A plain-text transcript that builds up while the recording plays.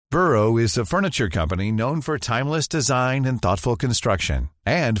Burrow is a furniture company known for timeless design and thoughtful construction,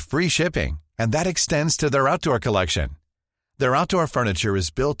 and free shipping, and that extends to their outdoor collection. Their outdoor furniture is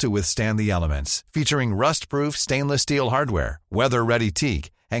built to withstand the elements, featuring rust-proof stainless steel hardware, weather-ready teak,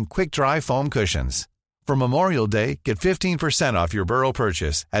 and quick-dry foam cushions. For Memorial Day, get 15% off your Burrow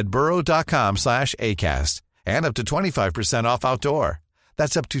purchase at burrow.com/ACAST and up to 25% off outdoor.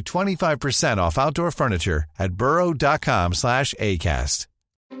 That's up to 25% off outdoor furniture at burrow.com/ACAST.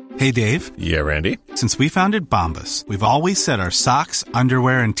 Hey, Dave. Yeah, Randy. Since we founded Bombas, we've always said our socks,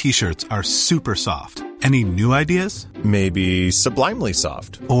 underwear, and T-shirts are super soft. Any new ideas? Maybe sublimely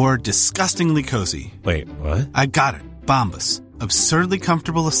soft. Or disgustingly cozy. Wait, what? I got it. Bombas. Absurdly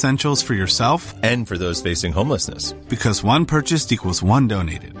comfortable essentials for yourself and for those facing homelessness. Because one purchased equals one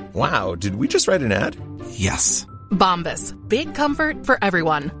donated. Wow, did we just write an ad? Yes. Bombas. Big comfort for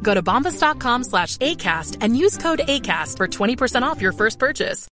everyone. Go to bombas.com/ACAST and use code ACAST for 20% off your first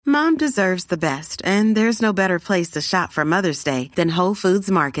purchase. Mom deserves the best, and there's no better place to shop for Mother's Day than Whole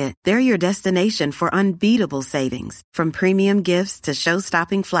Foods Market. They're your destination for unbeatable savings, from premium gifts to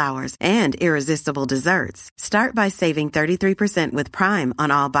show-stopping flowers and irresistible desserts. Start by saving 33% with Prime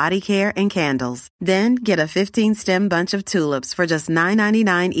on all body care and candles. Then get a 15-stem bunch of tulips for just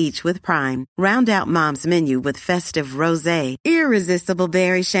 $9.99 each with Prime. Round out Mom's menu with festive rosé, irresistible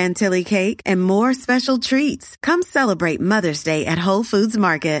berry chantilly cake, and more special treats. Come celebrate Mother's Day at Whole Foods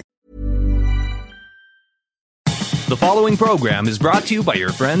Market. The following program is brought to you by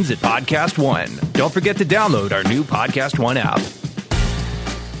your friends at Podcast One. Don't forget to download our new Podcast One app.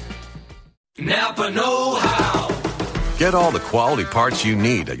 Napa Know-How. Get all the quality parts you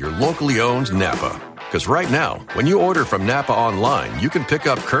need at your locally owned Napa. Because right now, when you order from Napa online, you can pick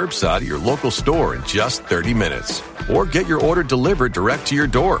up curbside at your local store in just 30 minutes. Or get your order delivered direct to your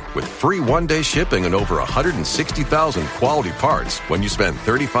door with free one-day shipping and over 160,000 quality parts when you spend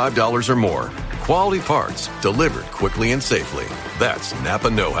 $35 or more. Quality parts delivered quickly and safely. That's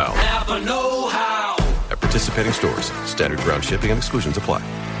Napa Know-How. Napa Know-How. At participating stores, standard ground shipping and exclusions apply.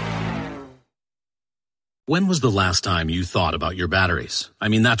 When was the last time you thought about your batteries? I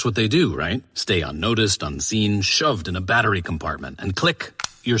mean, that's what they do, right? Stay unnoticed, unseen, shoved in a battery compartment, and click,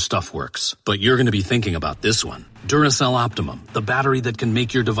 your stuff works. But you're going to be thinking about this one. Duracell Optimum, the battery that can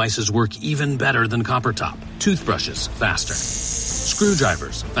make your devices work even better than copper top. Toothbrushes, faster.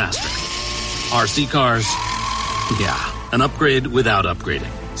 Screwdrivers, faster. RC cars, yeah, an upgrade without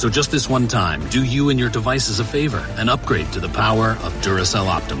upgrading. So just this one time, do you and your devices a favor and upgrade to the power of Duracell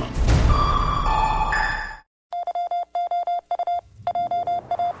Optimum.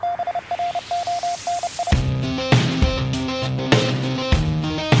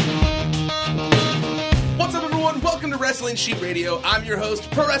 Wrestling Sheet Radio. I'm your host,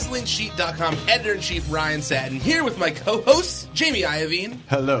 ProWrestlingSheet.com editor-in-chief Ryan Satin, here with my co-host, Jamie Iovine.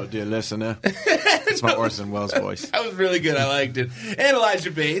 Hello, dear listener. It's my Orson Welles voice. That was really good. I liked it. And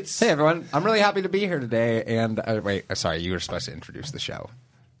Elijah Bates. Hey, everyone. I'm really happy to be here today. And wait, sorry, you were supposed to introduce the show.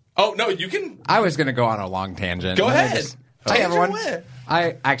 Oh, no, you can. I was going to go on a long tangent. Go ahead. Hey, everyone.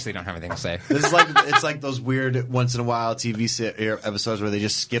 I actually don't have anything to say. This is it's like those weird once in a while TV episodes where they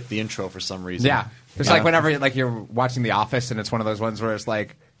just skip the intro for some reason. Yeah. It's like whenever you're watching The Office and it's one of those ones where it's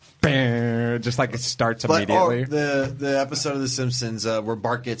like, just like it starts immediately. The episode of The Simpsons where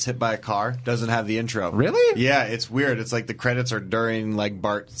Bart gets hit by a car doesn't have the intro. Really? Yeah, it's weird. It's like the credits are during like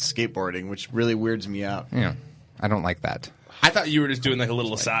Bart skateboarding, which really weirds me out. Yeah, I don't like that. I thought you were just doing like a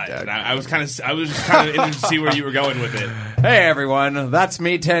little aside. And I was just kind of interested to see where you were going with it. Hey everyone, that's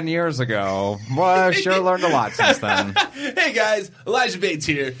me 10 years ago. Well, I sure learned a lot since then. Hey guys, Elijah Bates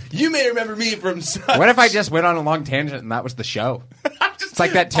here. You may remember me from. What if I just went on a long tangent and that was the show? It's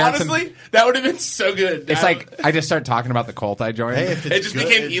like that. Honestly, that would have been so good. It's like I just started talking about the cult I joined. Hey, it just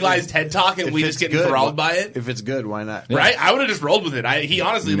became Eli's TED Talk, and we just get enthralled by it. If it's good, why not? Right? I would have just rolled with it. He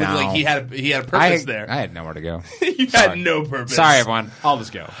honestly looked like he had a purpose there. I had nowhere to go. You had no purpose. Sorry, everyone. I'll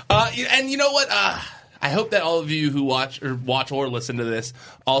just go. And you know what? I hope that all of you who watch or listen to this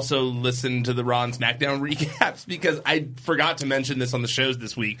also listen to the Raw and SmackDown recaps, because I forgot to mention this on the shows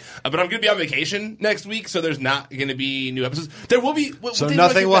this week. But I'm going to be on vacation next week, so there's not going to be new episodes. There will be. So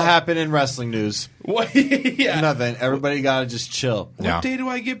nothing will happen in wrestling news. What? Yeah. Nothing. Everybody got to just chill. What day do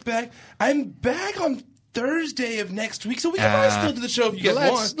I get back? I'm back on Thursday of next week, so we can probably still do the show if you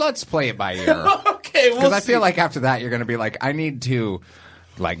guys want. Let's play it by ear. Okay, we'll see. Because I feel like after that you're going to be like, I need to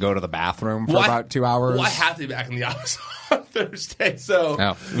go to the bathroom for about 2 hours. Well, I have to be back in the office on Thursday,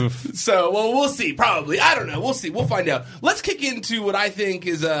 so we'll see. Probably, I don't know. We'll see. We'll find out. Let's kick into what I think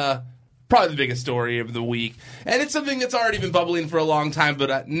is probably the biggest story of the week, and it's something that's already been bubbling for a long time.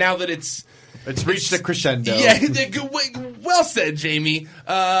 But now that it's It's reached a crescendo. Yeah, well said, Jamie.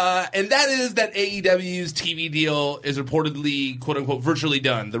 And that is that AEW's TV deal is reportedly, quote unquote, virtually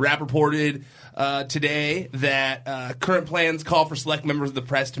done. The Wrap reported today that current plans call for select members of the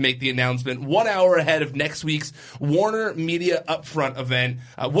press to make the announcement 1 hour ahead of next week's Warner Media Upfront event.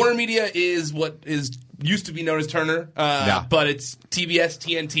 Warner Media is what is used to be known as Turner, but it's TBS,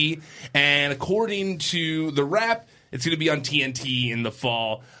 TNT, and according to the Wrap, it's going to be on TNT in the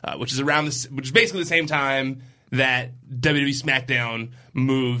fall, which is basically the same time that WWE SmackDown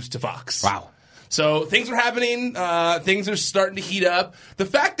moves to Fox. Wow. So things are happening. Things are starting to heat up. The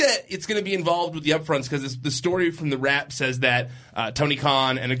fact that it's going to be involved with the upfronts, because the story from the Wrap says that Tony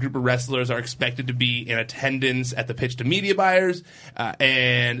Khan and a group of wrestlers are expected to be in attendance at the pitch to media buyers,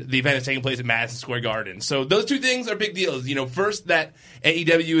 and the event is taking place at Madison Square Garden. So those two things are big deals. First, that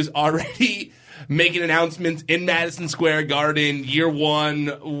AEW is already making announcements in Madison Square Garden year one,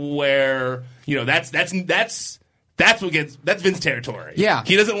 where that's Vince territory. Yeah,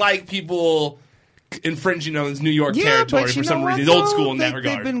 he doesn't like people infringing on his New York territory for some reason. He's old school in that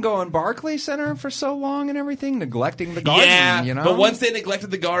regard. They've been going Barclays Center for so long and everything, neglecting the Garden. Yeah, but once they neglected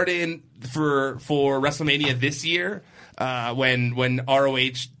the Garden for WrestleMania this year, when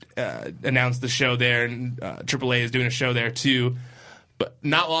ROH announced the show there, and AAA is doing a show there too. But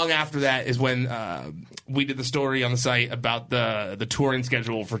not long after that is when we did the story on the site about the touring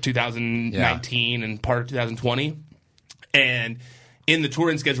schedule for 2019 and part of 2020. And in the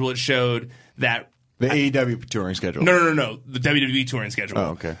touring schedule, it showed that the AEW touring schedule. No. The WWE touring schedule.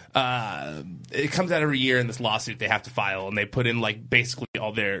 Oh, okay. It comes out every year in this lawsuit they have to file, and they put in basically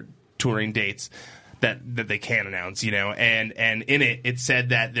all their touring dates that they can announce, and in it said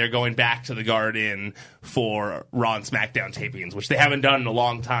that they're going back to the Garden for Raw and SmackDown tapings, which they haven't done in a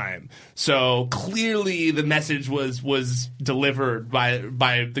long time. So clearly the message was delivered by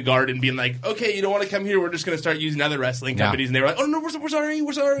the Garden being like, okay, you don't want to come here, we're just going to start using other wrestling companies, and they were like, oh no, we're sorry.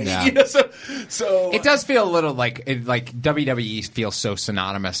 Yeah. So it does feel a little like WWE feels so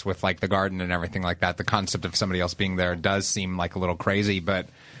synonymous with the Garden and everything like that. The concept of somebody else being there does seem like a little crazy, but.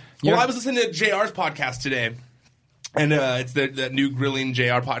 Well, I was listening to JR's podcast today, and it's the new Grilling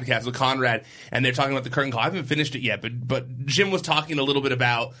JR podcast with Conrad, and they're talking about the curtain call. I haven't finished it yet, but Jim was talking a little bit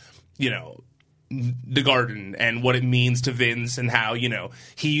about, the Garden and what it means to Vince, and how,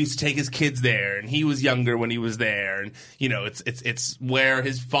 he used to take his kids there, and he was younger when he was there, and, it's where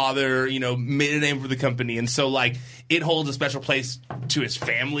his father, made a name for the company, and so, it holds a special place to his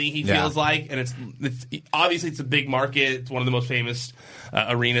family, he feels like, and it's obviously it's a big market, it's one of the most famous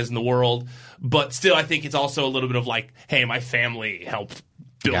arenas in the world, but still I think it's also a little bit of hey, my family helped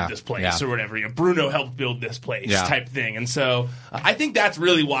build this place or whatever. Bruno helped build this place type thing, and so I think that's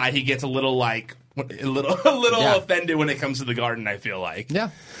really why he gets a little offended when it comes to the Garden. I feel like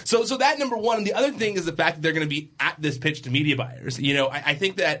So that number one, and the other thing is the fact that they're going to be at this pitch to media buyers. I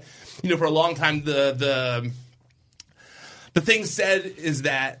think that for a long time the thing said is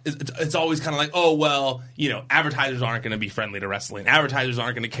that it's always kind of advertisers aren't going to be friendly to wrestling. Advertisers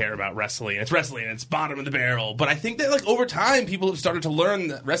aren't going to care about wrestling. It's wrestling. It's bottom of the barrel. But I think that over time, people have started to learn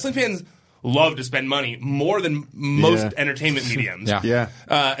that wrestling fans love to spend money more than most entertainment mediums.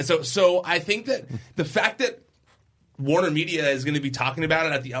 So I think that the fact that Warner Media is going to be talking about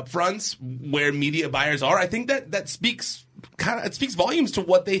it at the upfronts where media buyers are, I think that speaks volumes to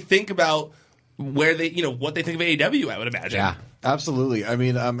what they think about where they, what they think of AEW, I would imagine. Yeah, absolutely. I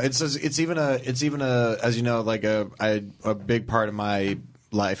mean, it's even a as you know, a big part of my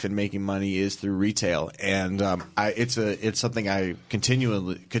life in making money is through retail, and it's something I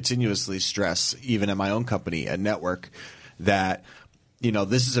continuously stress, even at my own company, at Network, that.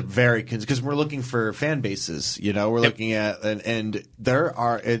 This is a very because we're looking for fan bases. We're looking at and there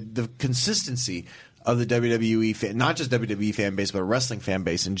are the consistency of the WWE fan, not just WWE fan base, but wrestling fan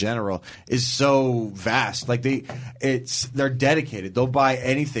base in general, is so vast. They're dedicated. They'll buy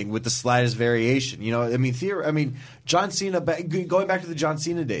anything with the slightest variation. John Cena, going back to the John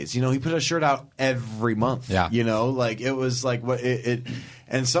Cena days, he put a shirt out every month. Yeah. It was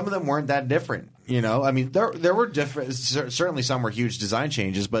and some of them weren't that different. There were different. Certainly, some were huge design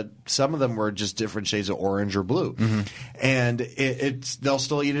changes, but some of them were just different shades of orange or blue. Mm-hmm. And they'll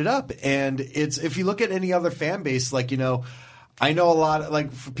still eat it up. And if you look at any other fan base, I know a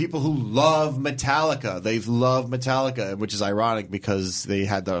lot for people who love Metallica. They love Metallica, which is ironic because they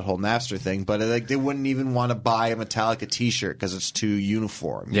had the whole Napster thing. But they wouldn't even want to buy a Metallica T-shirt because it's too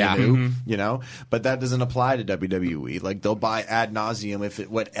uniform. Yeah, But that doesn't apply to WWE. They'll buy ad nauseum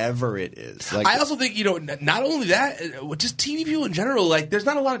whatever it is. I also think not only that, just TV people in general. There's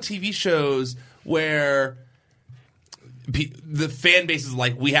not a lot of TV shows where the fan base is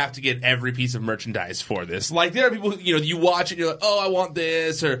like, we have to get every piece of merchandise for this. Like, there are people, you watch it, you're like, oh, I want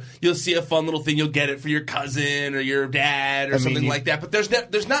this, or you'll see a fun little thing, you'll get it for your cousin or your dad or something like that. But there's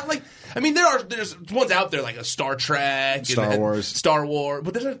not like, there's ones out there like a Star Trek, Star Wars,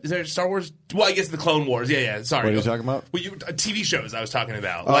 but is there Star Wars? Well, I guess the Clone Wars. Yeah. Sorry, what are you talking about? Well, TV shows I was talking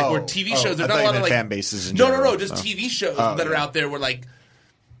about, like where TV shows. There's I not a lot of like fan bases. In general. No, just TV shows that are out there where like.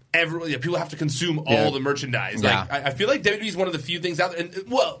 People have to consume all the merchandise. Yeah. Like I feel like WWE is one of the few things out there. And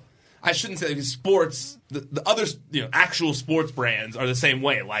well, I shouldn't say that, because sports, the other actual sports brands are the same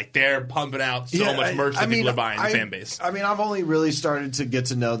way. Like they're pumping out so much merch that people are buying. The fan base. I mean, I've only really started to get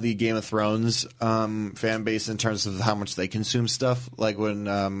to know the Game of Thrones fan base in terms of how much they consume stuff. Like when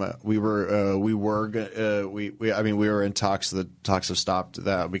we were in talks. The talks have stopped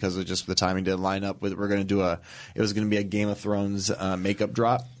that because of just the timing didn't line up with. We're going to do it was going to be a Game of Thrones makeup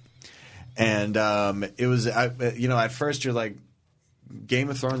drop. And it was, at first you're like, Game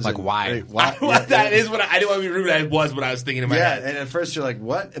of Thrones. Like, why? That is what I didn't want to be rude. That was what I was thinking in my head. And at first you're like,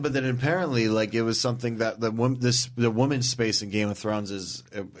 what? But then apparently, like, it was something that the women's space in Game of Thrones is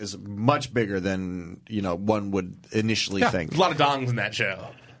much bigger than one would initially think. There's a lot of dongs in that show.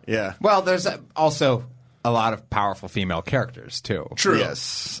 Yeah. Well, there's also a lot of powerful female characters too. True.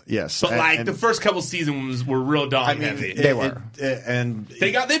 Yes. But the first couple seasons were real dong heavy. They were, and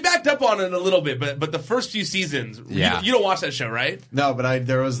they backed up on it a little bit. But the first few seasons, you don't watch that show, right? No, but I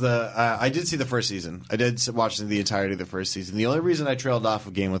did see the first season. I did watch the entirety of the first season. The only reason I trailed off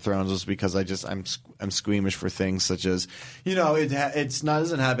of Game of Thrones was because I'm squeamish for things such as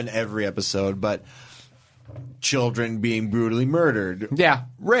doesn't happen every episode, but children being brutally murdered,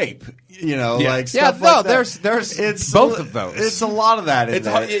 rape, like stuff like that. There's both of those. It's a lot of that in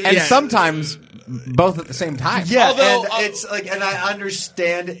there. And sometimes both at the same time. Yeah, and I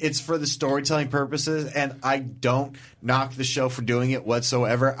understand it's for the storytelling purposes, and I don't knock the show for doing it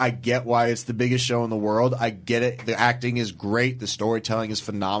whatsoever. I get why it's the biggest show in the world. I get it. The acting is great. The storytelling is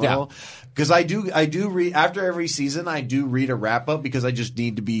phenomenal. Because I do read after every season. I do read a wrap up because I just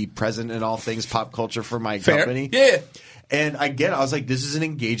need to be present in all things pop culture for my company. Yeah. And I get it. I was like, this is an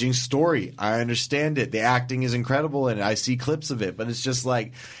engaging story. I understand it. The acting is incredible, and I see clips of it. But it's just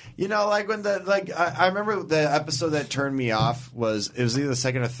like, like when I remember the episode that turned me off was either the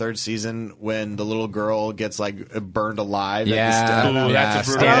second or third season when the little girl gets burned alive. That's a brutal.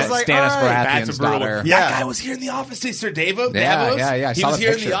 Stannis Baratheon's daughter. Yeah. That guy was here in the office today, Sir Davos. Yeah. He was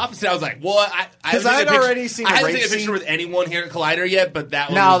here in the office, and I was like, well, because I had already seen I haven't taken a picture with anyone here at Collider yet, but that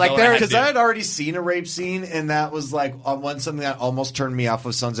because I had already seen a rape scene, and that was something that almost turned me off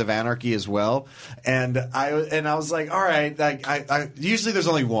of Sons of Anarchy as well. And I was like, all right, I usually there's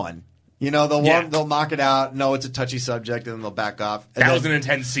only one. They'll knock it out. No, it's a touchy subject, and then they'll back off. That was an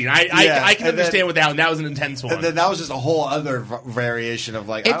intense scene. I can understand with that one. That was an intense one. And then that was just a whole other variation of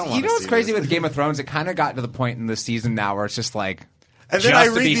I don't want to see what's crazy this. with Game of Thrones? It kind of got to the point in the season now where it's just like, and then just I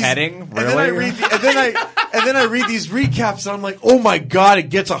read a beheading? And really? then I read and then I read these recaps, and I'm like, oh my god, it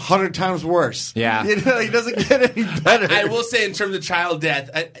gets 100 times worse. Yeah. He doesn't get any better. I will say, in terms of child death,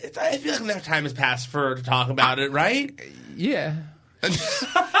 I feel like enough time has passed for to talk about it, right? Yeah.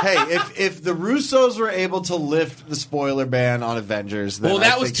 Hey, if the Russos were able to lift the spoiler ban on Avengers, then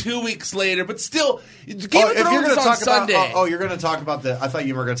that was 2 weeks later, but still, Game of Thrones is on Sunday. You're going to talk about I thought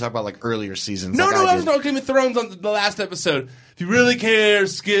you were going to talk about earlier seasons. No, I was talking Game of Thrones on the last episode. If you really care,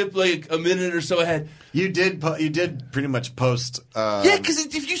 skip a minute or so ahead. You did pretty much post. Because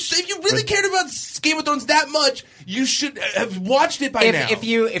if you really cared about Game of Thrones that much, you should have watched it by now. If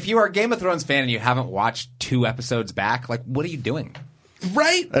you are a Game of Thrones fan and you haven't watched 2 episodes back, what are you doing?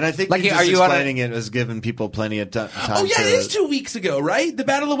 Right? And I think explaining it has given people plenty of time. Oh, yeah, it is 2 weeks ago, right? The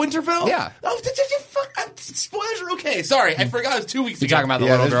Battle of Winterfell? Yeah. Oh, spoilers are okay. Sorry, I forgot it was 2 weeks ago. You're talking about the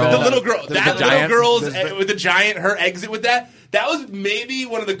little girl? The little girl. That little girl's with the giant, her exit with that. That was maybe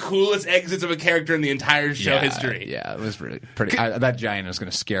one of the coolest exits of a character in the entire show history. Yeah, it was really pretty. That giant is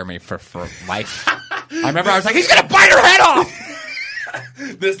going to scare me for life. I remember I was like, he's going to bite her head off!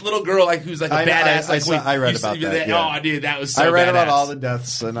 This little girl, who's a badass. I read about that. Yeah. Oh, dude, that was so badass. I read about all the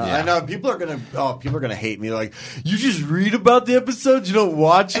deaths, and I know people are gonna hate me. Like, you just read about the episodes, you don't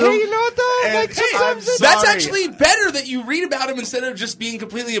watch them. Hey, you know what though? That's actually better that you read about them instead of just being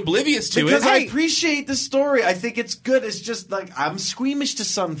completely oblivious to because it. I appreciate the story. I think it's good. It's just I'm squeamish to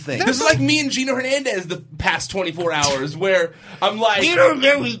some things. This is like me and Gino Hernandez the past 24 hours, where I'm like, you don't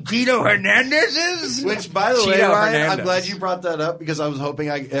know who Gino Hernandez is? Which, by the way, Ryan, I'm glad you brought that up because I was hoping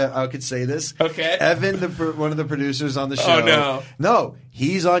I could say this. Okay. Evan, one of the producers on the show. Oh, no,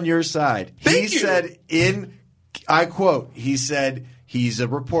 he's on your side. Thank you. Said I quote, he said he's a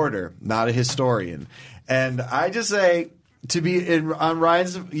reporter, not a historian. And I just say, to be on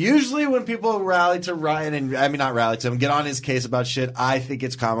Ryan's, usually when people rally to Ryan, and I mean not rally to him, get on his case about shit, I think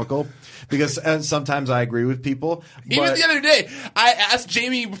it's comical because sometimes I agree with people. Even the other day, I asked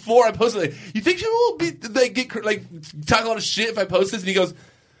Jamie before I posted, like, you think people will be talk a lot of shit if I post this? And he goes,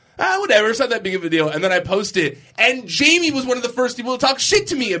 whatever, it's not that big of a deal. And then I post it, and Jamie was one of the first people to talk shit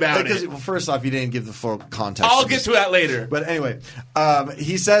to me about it. Well, first off, you didn't give the full context. I'll get to that later. But anyway,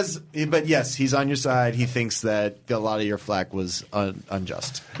 he says, but yes, he's on your side. He thinks that a lot of your flack was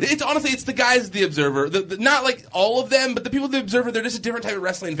unjust. It's honestly, it's the guys, the Observer, not like all of them, but the people at the Observer, they're just a different type of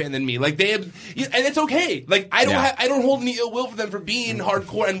wrestling fan than me. Like they have, and it's okay. Like I don't hold any ill will for them for being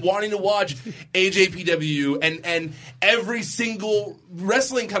hardcore and wanting to watch AJPW and every single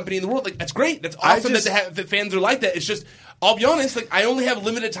wrestling company in the world. Like that's great. That's awesome that fans are like that. It's just, I'll be honest, like I only have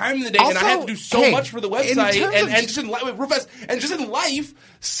limited time in the day, and I have to do so much for the website, and just in life, real fast, and just in life,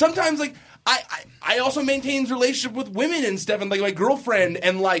 sometimes like I also maintain relationship with women and stuff, and like my girlfriend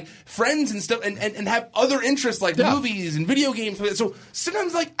and like friends and stuff, and have other interests like movies and video games. So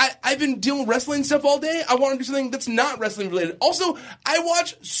sometimes like I've been dealing with wrestling stuff all day. I want to do something that's not wrestling related. Also, I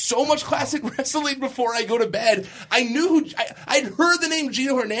watch so much classic wrestling before I go to bed. I knew I'd heard the name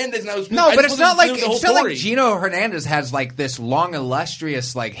Gino Hernandez, and I was but it's not like Gino Hernandez has like this long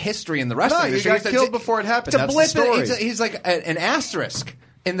illustrious like history in the wrestling industry. He got killed before it happened. That's the story. He's like an asterisk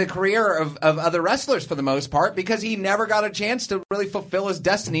in the career of other wrestlers for the most part because he never got a chance to really fulfill his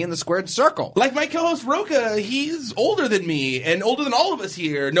destiny in the squared circle. Like my co-host Roka, he's older than me and older than all of us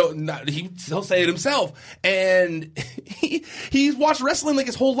here. No, he'll say it himself. And he's watched wrestling like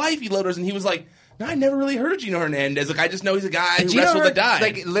his whole life, he loaders, and he was like, no, I never really heard of Gino Hernandez. Like, I just know he's a guy who wrestled that died.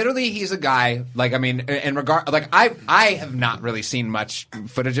 Like, literally, he's a guy. Like, I mean, I have not really seen much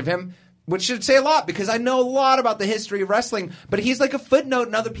footage of him, which should say a lot because I know a lot about the history of wrestling. But he's like a footnote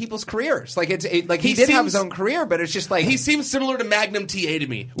in other people's careers. Like, he did have his own career, but it's just like he seems similar to Magnum TA to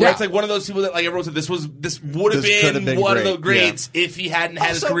me. Where it's like one of those people that like everyone said this would have been one of the greats if he hadn't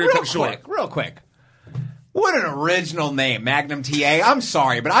had his career cut short. Real quick. What an original name, Magnum TA. I'm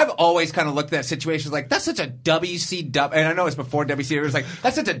sorry, but I've always kind of looked at situations like, that's such a WCW, and I know it's before WCW, it was like,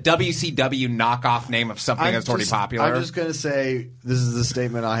 that's such a WCW knockoff name of something that's already popular. I'm just going to say, this is the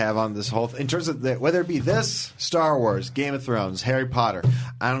statement I have on this whole thing. In terms of, whether it be this, Star Wars, Game of Thrones, Harry Potter,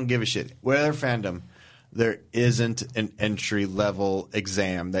 I don't give a shit. Whether fandom, there isn't an entry-level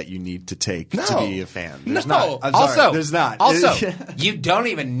exam that you need to take to be a fan. There's not. I'm sorry, there's not. Also, you don't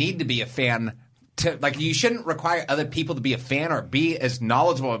even need to be a fan. You shouldn't require other people to be a fan or be as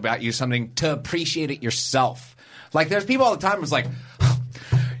knowledgeable about you something to appreciate it yourself. Like, there's people all the time who's like,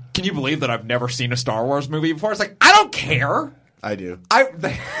 can you believe that I've never seen a Star Wars movie before? It's like, I don't care. I do. But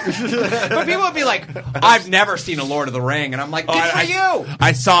people would be like, I've never seen a Lord of the Ring. And I'm like, good for you.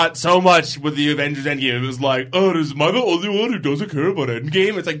 I saw it so much with the Avengers Endgame. It was like, am I the only one who doesn't care about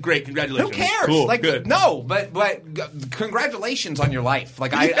Endgame? It's like, great, congratulations. Who cares? Cool, like, good. No, but congratulations on your life.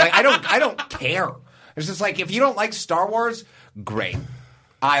 Like, I don't care. It's just like, if you don't like Star Wars, great.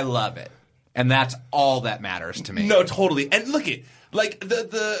 I love it. And that's all that matters to me. No, totally. And look it. Like,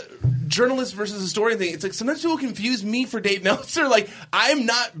 the journalist versus historian thing, it's like sometimes people confuse me for Dave Meltzer. Like, I'm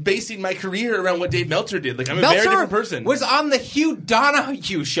not basing my career around what Dave Meltzer did. Like, I'm a very different person. Was on the Hugh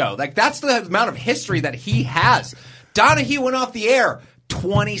Donahue show. Like, that's the amount of history that he has. Donahue went off the air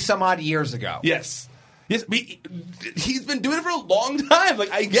 20-some-odd years ago. Yes. Yes, he's been doing it for a long time.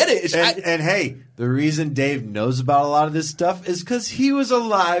 Like, I get it. And hey, the reason Dave knows about a lot of this stuff is because he was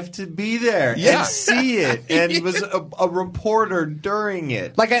alive to be there and see it, and was a reporter during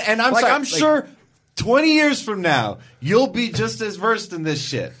it. Like, and I'm sure 20 years from now you'll be just as versed in this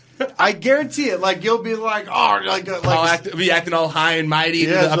shit. I guarantee it. Like, you'll be like, I'll be acting all high and mighty,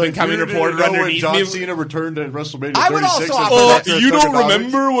 and the up and coming reporter underneath John me. Cena returned at WrestleMania 36. I would also offer you don't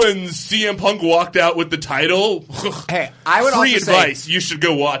remember when CM Punk walked out with the title? Hey, I would free also advice. Say, you should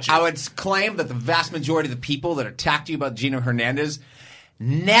go watch it. I would claim that the vast majority of the people that attacked you about Gino Hernandez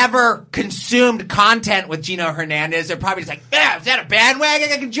never consumed content with Gino Hernandez. They're probably just like, is that a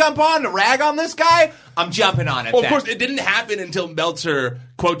bandwagon I can jump on to rag on this guy? I'm jumping on it. Well, of course, it didn't happen until Meltzer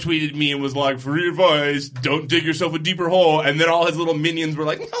quote tweeted me and was like, free advice, don't dig yourself a deeper hole. And then all his little minions were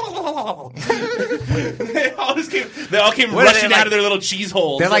like, no. They all came rushing out of their little cheese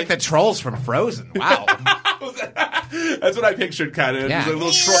holes. They're like the trolls from Frozen. Wow. That's what I pictured, kind of. Yeah. Like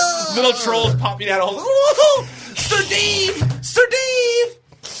little trolls popping out of holes. Sir Dave!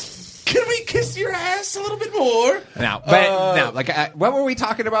 Can we kiss your ass a little bit more? What were we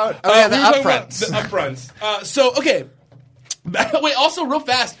talking about? Oh, yeah, the upfronts. The upfronts. Okay. Wait, also real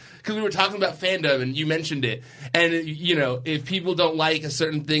fast, because we were talking about fandom and you mentioned it. And, if people don't like a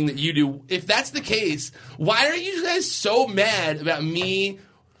certain thing that you do, if that's the case, why are you guys so mad about me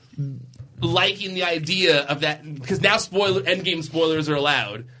liking the idea of that? Because now Endgame spoilers are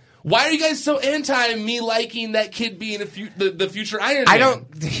allowed. Why are you guys so anti me liking that kid being the future Iron Man?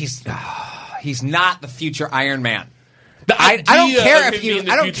 He's not the future Iron Man. I don't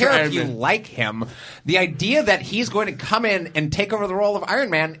care if you like him. The idea that he's going to come in and take over the role of Iron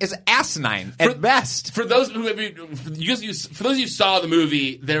Man is asinine at best. For those of you who saw the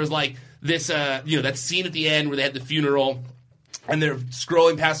movie, there was like this, that scene at the end where they had the funeral, and they're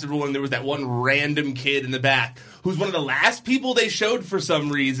scrolling past everyone, and there was that one random kid in the back who's one of the last people they showed for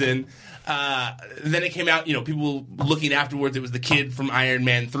some reason. Then it came out, people looking afterwards, it was the kid from Iron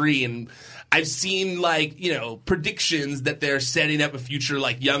Man 3, and I've seen predictions that they're setting up a future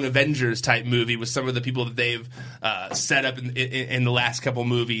Young Avengers type movie with some of the people that they've set up in the last couple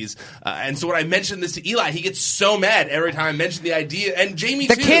movies. And so when I mentioned this to Eli, he gets so mad every time I mention the idea. And Jamie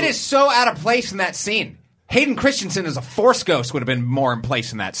too. The kid is so out of place in that scene. Hayden Christensen as a Force Ghost would have been more in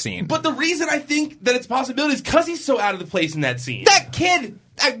place in that scene. But the reason I think that it's a possibility is because he's so out of the place in that scene. That kid,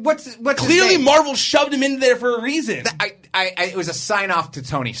 what's clearly his name? Marvel shoved him in there for a reason. It was a sign off to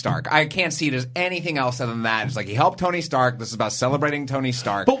Tony Stark. I can't see it as anything else other than that. It's like he helped Tony Stark. This is about celebrating Tony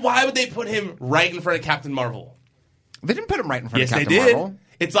Stark. But why would they put him right in front of Captain Marvel? They didn't put him right in front of Captain Marvel. Marvel.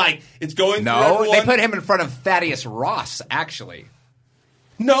 It's like it's going. No, through they put him in front of Thaddeus Ross. Actually.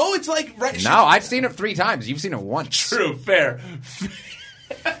 No, it's like right. No, I've seen it 3 times. You've seen it once. True, fair.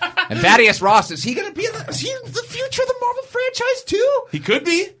 And Thaddeus Ross, is he going to be in the future of the Marvel franchise too? He could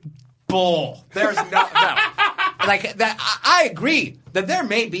be. Bull. There's no. Like that, I agree that there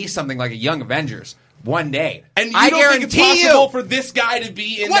may be something like a Young Avengers one day, and you I don't guarantee think it's possible for this guy to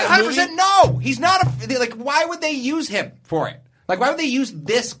be in 100%. That movie? No, he's not. Why would they use him for it? Why would they use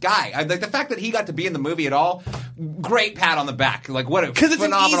this guy? The fact that he got to be in the movie at all, great pat on the back. What a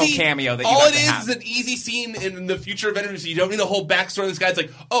phenomenal cameo that you got to have. All it is an easy scene in the future of Avengers. You don't need the whole backstory of this guy. It's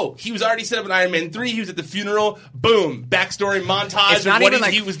like, oh, he was already set up in Iron Man 3. He was at the funeral. Boom. Backstory montage of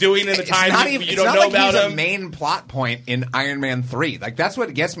what he was doing in the time you don't know about him. He's a main plot point in Iron Man 3. that's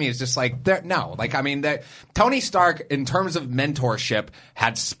what gets me is just Tony Stark, in terms of mentorship,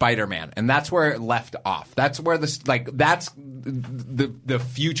 had Spider-Man. And that's where it left off. That's where that's the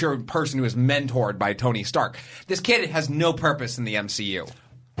future person who is mentored by Tony Stark. This kid has no purpose in the MCU.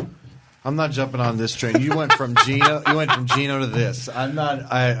 I'm not jumping on this train. You went from Gino. You went from Gino to this. I'm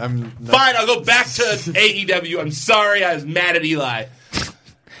not. I'm not. Fine. I'll go back to AEW. I'm sorry. I was mad at Eli.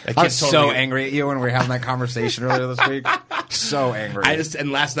 I was so angry at you when we were having that conversation earlier this week. So angry.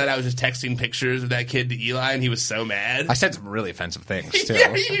 And last night I was just texting pictures of that kid to Eli, and he was so mad. I said some really offensive things too.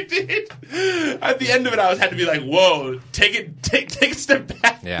 Yeah, you did. At the end of it, I had to be like, "Whoa, take a step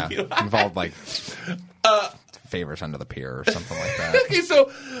back." Yeah, Eli. involved favors under the pier or something like that. Okay, so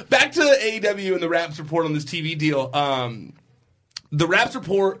back to the AEW and the Raps report on this TV deal. The Raps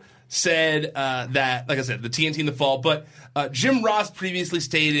report said that, like I said, the TNT in the fall, but Jim Ross previously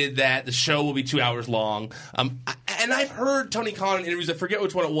stated that the show will be 2 hours long. And I've heard Tony Khan in interviews, I forget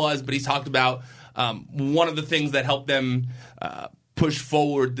which one it was, but he's talked about one of the things that helped them push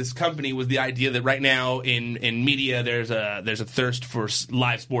forward this company was the idea that right now in media there's a thirst for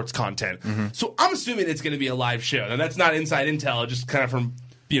live sports content. Mm-hmm. So I'm assuming it's going to be a live show. Now that's not inside intel, just kind of from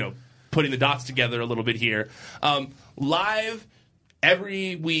putting the dots together a little bit here. Live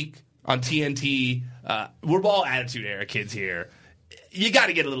every week on TNT. We're all Attitude Era kids here. You got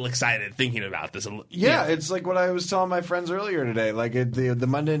to get a little excited thinking about this. Yeah, it's like what I was telling my friends earlier today. The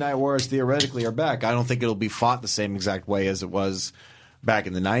Monday Night Wars theoretically are back. I don't think it'll be fought the same exact way as it was back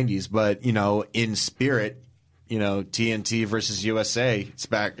in the 90s, but in spirit, TNT versus USA, it's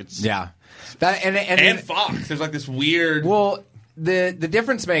back. It's and Fox. There's this weird. Well, the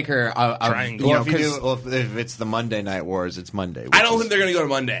difference maker of if it's the Monday Night Wars, it's Monday. I don't think they're going to go to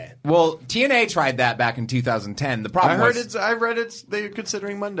Monday. Well, TNA tried that back in 2010. The problem I read they're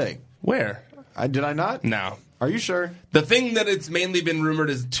considering Monday. Where? Did I not? No. Are you sure? The thing that it's mainly been rumored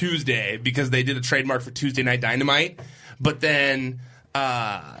is Tuesday because they did a trademark for Tuesday Night Dynamite, but then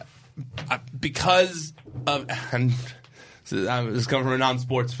because of this is coming from a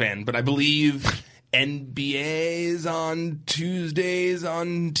non-sports fan, but I believe NBA is on Tuesdays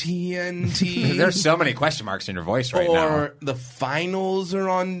on TNT. There's so many question marks in your voice right now. Or the finals are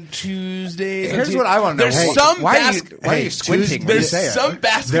on Tuesdays. Here's what I want to know. Why are you squinting? There's some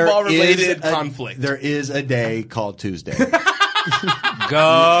basketball-related conflict. There is a day called Tuesday.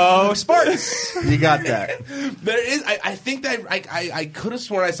 Go sports. You got that. There is. I think that I could have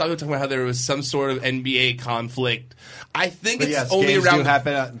sworn I saw people talking about how there was some sort of NBA conflict. I think But it's yes, only games around. do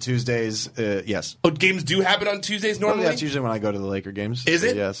happen on Tuesdays. Yes. Oh, games do happen on Tuesdays normally. Well, that's usually when I go to the Laker games. Is So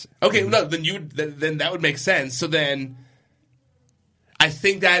it? yes. Okay, no. Then that would make sense. So then, I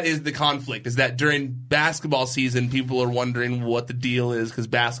think that is the conflict. Is that during basketball season, people are wondering what the deal is because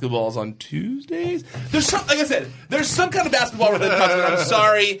basketball's on Tuesdays. There's some, like I said, there's some kind of basketball related conflict. I'm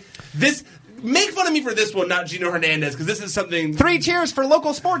sorry. Make fun of me for this one, not Gino Hernandez, because this is something. 3 cheers for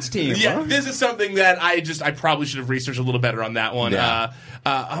local sports team. Yeah, this is something that I probably should have researched a little better on that one. Yeah.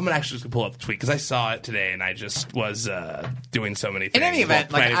 I'm actually just gonna pull up the tweet because I saw it today and I just was doing so many things. In any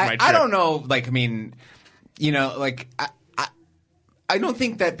event, while like planning for my I trip. don't know. Like I mean, you know, like I don't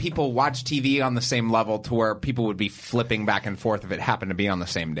think that people watch TV on the same level to where people would be flipping back and forth if it happened to be on the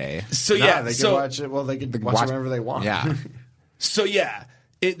same day. So No, yeah, they so can watch it. Well, they can watch it whenever they want. Yeah. So yeah,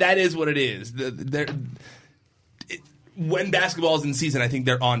 that is what it is. When basketball is in season, I think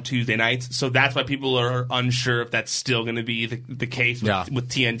they're on Tuesday nights. So that's why people are unsure if that's still going to be the case with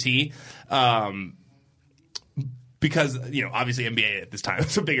TNT. Because, you know, obviously NBA at this time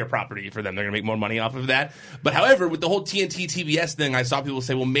is a bigger property for them. They're going to make more money off of that. But however, with the whole TNT TBS thing, I saw people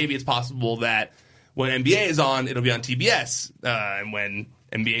say, well, maybe it's possible that when NBA is on, it'll be on TBS. And when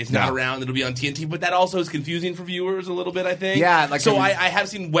NBA is not around, it'll be on TNT. But that also is confusing for viewers a little bit, I think. Yeah. Like so I have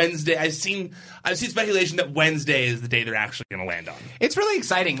seen Wednesday. I've seen speculation that Wednesday is the day they're actually going to land on. It's really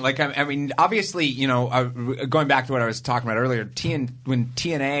exciting. Like, I mean, obviously, you know, going back to what I was talking about earlier, when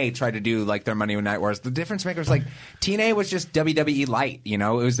TNA tried to do like their Monday Night Wars, the difference maker was like TNA was just WWE light. You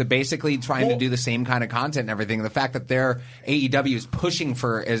know, it was basically trying to do the same kind of content and everything. The fact that their AEW is pushing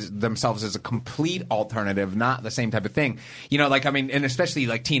for themselves as a complete alternative, not the same type of thing. You know, like I mean, and especially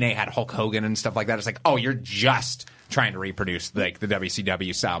like TNA had Hulk Hogan and stuff like that. It's like, oh, you're just trying to reproduce like the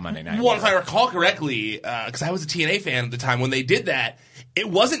WCW style Monday Night. Well, if I recall correctly, because I was a TNA fan at the time when they did that, it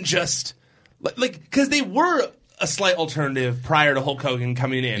wasn't just like because they were a slight alternative prior to Hulk Hogan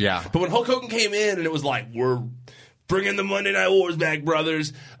coming in. Yeah. But when Hulk Hogan came in and it was like, we're bringing the Monday Night Wars back,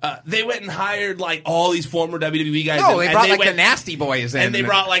 brothers, they went and hired like all these former WWE guys. No, they brought like the Nasty Boys in. And they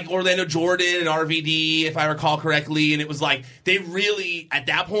brought like Orlando Jordan and RVD, if I recall correctly. And it was like, they really, at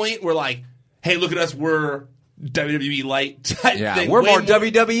that point, were like, hey, look at us, we're WWE light type thing. We're more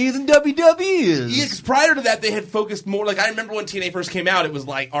WWE than WWE is. Yeah, because prior to that, they had focused more. Like I remember when TNA first came out, it was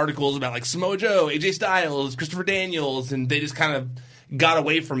like articles about like Samoa Joe, AJ Styles, Christopher Daniels, and they just kind of got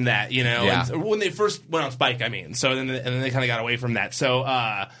away from that, you know. Yeah. And so when they first went on Spike, I mean, so then they kind of got away from that. So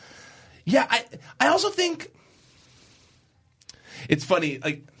yeah, I also think it's funny,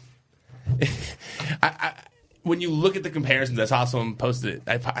 like when you look at the comparisons. I saw someone posted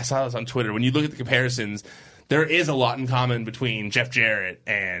it. I saw this on Twitter. When you look at the comparisons, there is a lot in common between Jeff Jarrett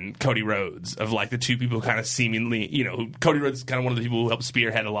and Cody Rhodes, of like the two people kind of seemingly, you know, Cody Rhodes is kind of one of the people who helped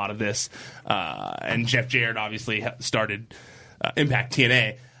spearhead a lot of this, and Jeff Jarrett obviously started Impact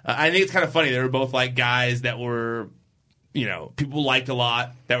TNA. I think it's kind of funny. They were both like guys that were, you know, people liked a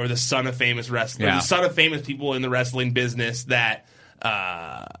lot, that were the son of famous wrestlers, the son of famous people in the wrestling business that,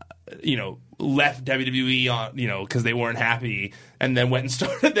 you know, left WWE on, you know, because they weren't happy, and then went and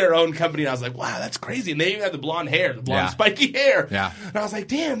started their own company. And I was like, wow, that's crazy. And they even had the blonde hair, the blonde spiky hair. Yeah. And I was like,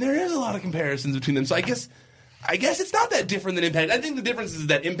 damn, there is a lot of comparisons between them. So I guess it's not that different than Impact. I think the difference is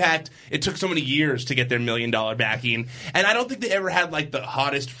that Impact, it took so many years to get their $1 million backing, and I don't think they ever had like the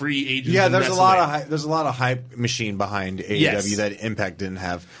hottest free agents. Yeah, in there's wrestling. there's a lot of hype machine behind AEW Yes. that Impact didn't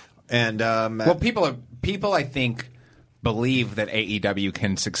have, and well, people I think believe that AEW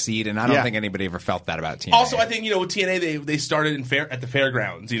can succeed, and I don't think anybody ever felt that about TNA. Also, I think, you know, with TNA, they started at the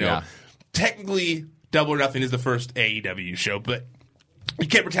fairgrounds. You know, technically, Double or Nothing is the first AEW show, but you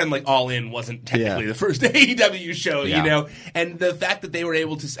can't pretend like All In wasn't technically the first AEW show. You know, and the fact that they were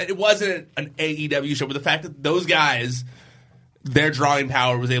able to, it wasn't an AEW show, but the fact that those guys, their drawing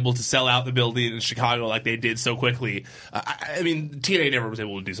power was able to sell out the building in Chicago like they did so quickly. I mean, TNA never was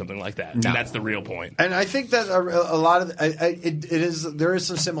able to do something like that. No. And that's the real point. And I think that a lot of there is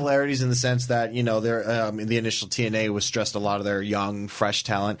some similarities in the sense that, you know, in the initial TNA was stressed a lot of their young, fresh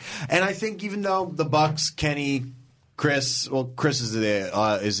talent. And I think even though the Bucks, Kenny, Chris is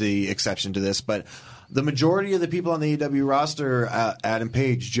the exception to this, but the majority of the people on the AEW roster, Adam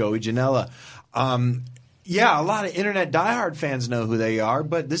Page, Joey Janela, a lot of internet diehard fans know who they are,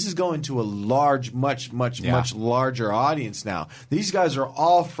 but this is going to a large, much larger audience now. These guys are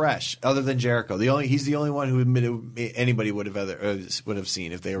all fresh, other than Jericho. He's the only one who anybody would have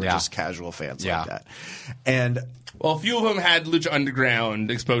seen if they were just casual fans like that. And Well, a few of them had Lucha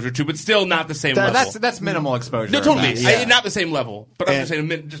Underground exposure too, but still not the same level. That's minimal exposure. No, totally. Yeah. Not the same level. But I'm just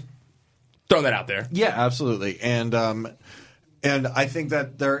saying, just throw that out there. Yeah, absolutely. And I think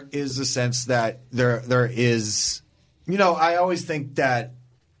that there is a sense that there is, I always think that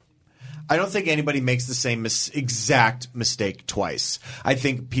I don't think anybody makes the same exact mistake twice. I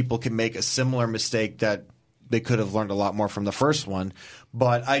think people can make a similar mistake that they could have learned a lot more from the first one.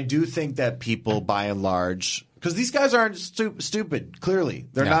 But I do think that people, by and large, because these guys aren't stupid, clearly.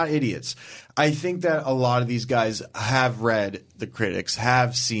 They're not idiots. I think that a lot of these guys have read the critics,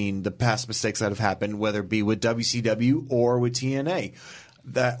 have seen the past mistakes that have happened, whether it be with WCW or with TNA,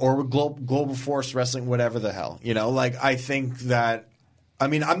 or with Global Force Wrestling, whatever the hell. I think that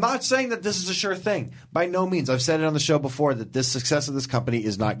I'm not saying that this is a sure thing. By no means. I've said it on the show before that the success of this company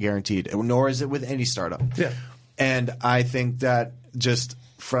is not guaranteed, nor is it with any startup. Yeah. And I think that just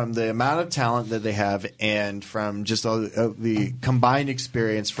from the amount of talent that they have and from just the combined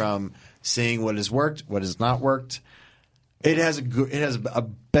experience from seeing what has worked, what has not worked, it has a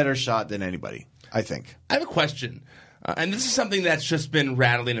better shot than anybody, I think. I have a question. And this is something that's just been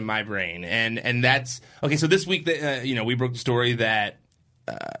rattling in my brain. And that's – okay, so this week, we broke the story that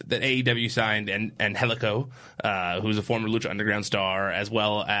AEW signed and Helico, who's a former Lucha Underground star, as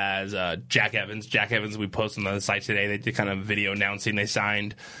well as Jack Evans. Jack Evans, we posted on the site today. They did kind of video announcing they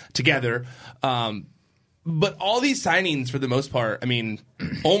signed together. But all these signings, for the most part,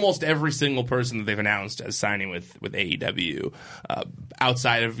 almost every single person that they've announced as signing with AEW,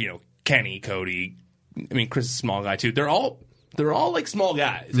 outside of Kenny, Cody, Chris is a small guy too. They're all like small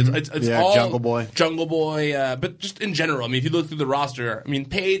guys. It's all Jungle Boy. But just in general, if you look through the roster,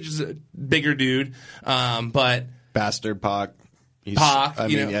 Page is a bigger dude, but Bastard Pac. He's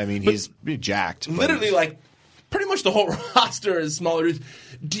jacked. Literally, like pretty much the whole roster is smaller dudes.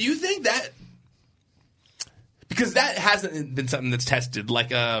 Do you think that? Because that hasn't been something that's tested,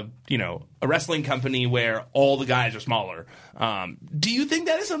 like a wrestling company where all the guys are smaller. Do you think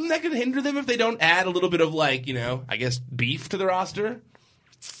that is something that could hinder them if they don't add a little bit of beef to the roster?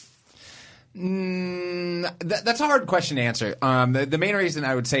 That's a hard question to answer. The main reason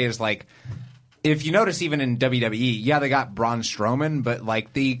I would say is if you notice, even in WWE, they got Braun Strowman, but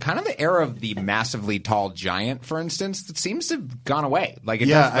the era of the massively tall giant, for instance, that seems to have gone away.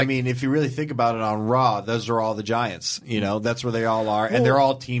 If you really think about it, on Raw, those are all the giants. That's where they all are, and they're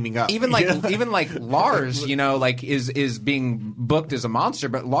all teaming up. Even Lars, is being booked as a monster,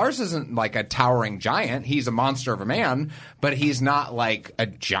 but Lars isn't a towering giant. He's a monster of a man, but he's not a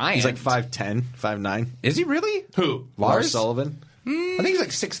giant. He's 5'10", 5'9". Is he really? Who? Lars Sullivan. I think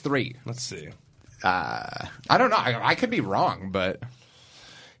he's 6'3". Let's see. I don't know. I could be wrong, but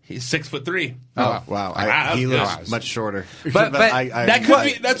he's 6'3". Oh wow! He looks much shorter. But that could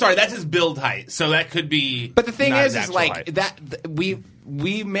be. That's sorry. That's his build height. So that could be. But the thing is height. that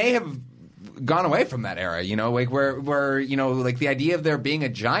we may have gone away from that era. Where the idea of there being a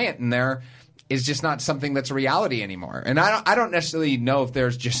giant in there is just not something that's a reality anymore. And I don't necessarily know if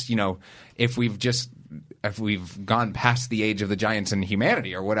there's just if we've gone past the age of the giants in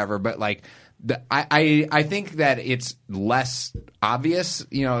humanity or whatever, but I think that it's less obvious.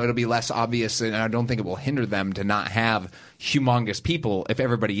 It'll be less obvious, and I don't think it will hinder them to not have humongous people if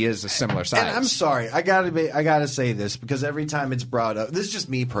everybody is a similar size. And I'm sorry, I gotta say this because every time it's brought up, this is just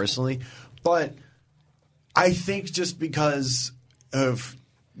me personally, but I think just because of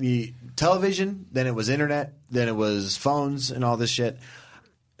the television, then it was internet, then it was phones and all this shit,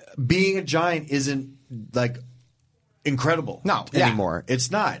 being a giant isn't incredible anymore. It's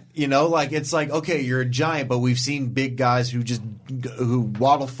not. It's okay, you're a giant, but we've seen big guys who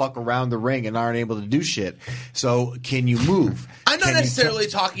waddle fuck around the ring and aren't able to do shit. So can you move? I'm not necessarily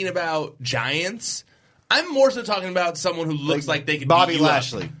talking about giants. I'm more so talking about someone who looks like they could Bobby beat you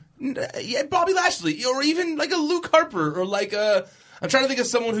Lashley. Up. Yeah, Bobby Lashley, or even a Luke Harper, or I'm trying to think of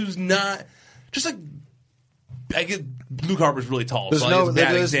someone who's not just I guess Luke Harper's really tall. There's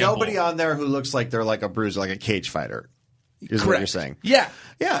nobody on there who looks like they're like a bruiser, like a cage fighter. Is Correct. What you're saying? Yeah,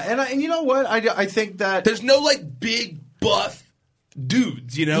 and you know what? I think that there's no big buff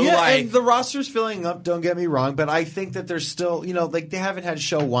dudes. and the roster's filling up. Don't get me wrong, but I think that there's still they haven't had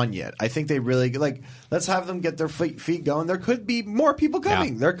show one yet. I think they really let's have them get their feet going. There could be more people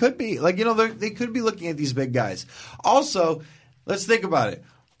coming. Yeah. There could be they could be looking at these big guys. Also, let's think about it.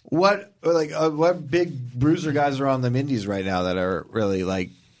 What big bruiser guys are on the indies right now that are really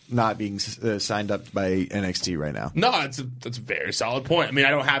not being signed up by NXT right now? No, that's a very solid point. I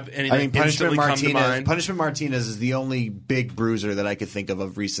don't have anything instantly come to mind. Punishment Martinez is the only big bruiser that I could think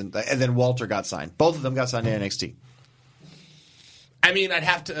of recent. And then Walter got signed. Both of them got signed to NXT. I'd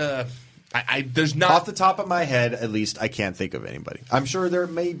have to. There's not off the top of my head, at least I can't think of anybody. I'm sure there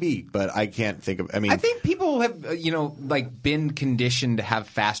may be, but I can't think of. I mean, I think people have been conditioned to have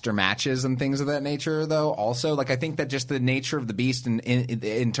faster matches and things of that nature. Though also, I think that just the nature of the beast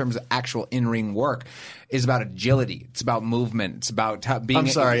in terms of actual in-ring work is about agility. It's about movement. It's about being. I'm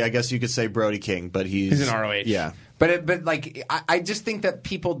sorry. I guess you could say Brody King, but he's an ROH. Yeah, but I just think that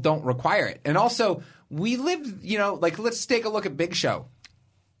people don't require it, and also we live. Let's take a look at Big Show.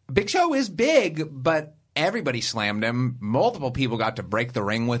 Big Show is big, but everybody slammed him. Multiple people got to break the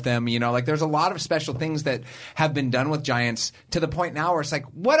ring with him. There's a lot of special things that have been done with giants to the point now where it's like,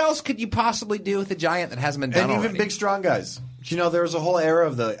 what else could you possibly do with a giant that hasn't been done and already? even big, strong guys. There's a whole era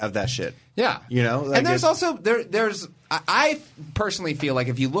of that shit. Yeah. And there's also I personally feel like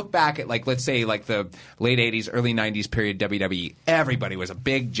if you look back at let's say the late 80s, early 90s period WWE, everybody was a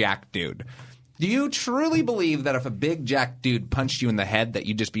big jack dude. Do you truly believe that if a big jack dude punched you in the head that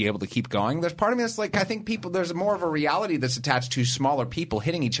you'd just be able to keep going? There's part of me that's I think there's more of a reality that's attached to smaller people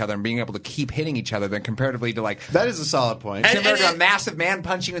hitting each other and being able to keep hitting each other than comparatively to That is a solid point. Compared to a massive man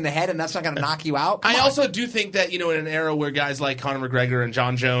punching you in the head and that's not going to knock you out? I also do think that, in an era where guys like Conor McGregor and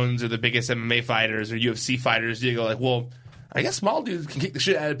John Jones are the biggest MMA fighters or UFC fighters, you go well, I guess small dudes can kick the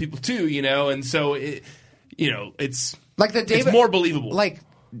shit out of people too, and so it's it's more believable.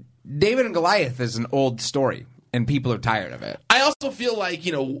 David and Goliath is an old story, and people are tired of it. I also feel like,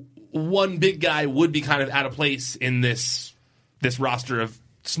 one big guy would be kind of out of place in this roster of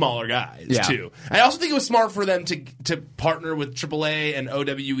smaller guys, too. I also think it was smart for them to partner with AAA and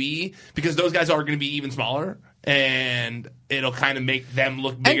OWE because those guys are going to be even smaller, and it'll kind of make them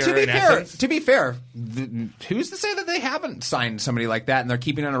look bigger essence. To be fair, who's to say that they haven't signed somebody like that and they're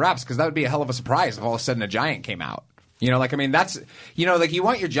keeping it under wraps? Because that would be a hell of a surprise if all of a sudden a giant came out. That's, you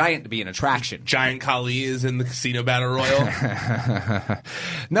want your giant to be an attraction. Giant Khali is in the Casino Battle Royal.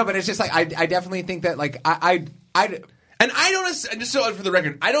 No, but it's just I definitely think that and I don't, just so for the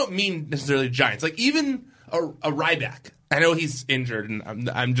record, I don't mean necessarily giants. Even a Ryback. I know he's injured, and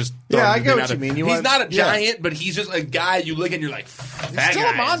I'm just I get what you mean. He's not a giant, but he's just a guy you look and you're like, that he's still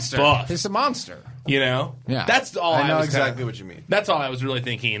a monster. Buff. He's a monster. Yeah. That's all. I know exactly what you mean. That's all I was really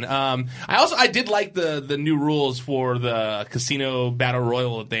thinking. I did like the new rules for the Casino Battle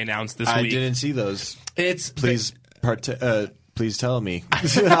Royal that they announced this week. I didn't see those. Please tell me. I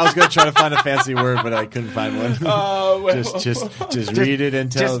was going to try to find a fancy word, but I couldn't find one. Just read it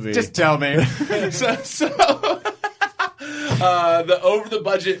and tell me. Just tell me. The over the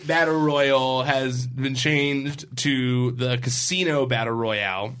budget battle royal has been changed to the Casino Battle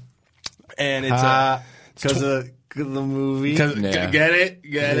Royale. And it's because of the movie. Get it?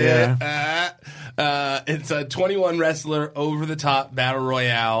 It's a 21 wrestler over the top battle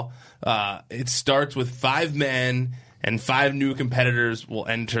royale. It starts with 5 men, and 5 new competitors will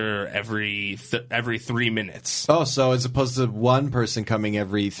enter every 3 minutes. Oh, so as opposed to one person coming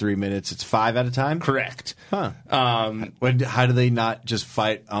every 3 minutes, it's 5 at a time? Correct. Huh. How do they not just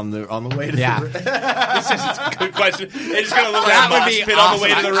fight on the way to the ring? It's a good question. They're just going to look like a mosh pit on the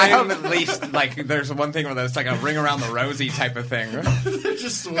way to the ring. I hope at least there's one thing where there's a ring around the rosy type of thing. They're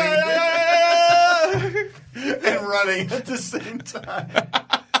just swinging and running at the same time.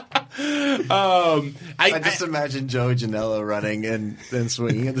 I just imagine Joey Janela running and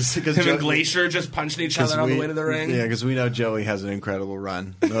swinging at the because him and Glacier just punching each other on the way to the ring. Yeah, because we know Joey has an incredible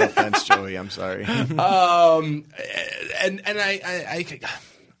run. No offense, Joey. I'm sorry. And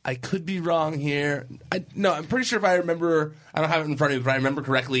I could be wrong here. I'm pretty sure if I remember, I don't have it in front of me, but I remember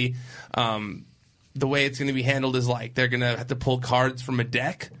correctly. The way it's going to be handled is they're going to have to pull cards from a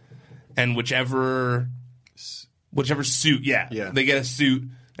deck, and whichever suit, they get a suit.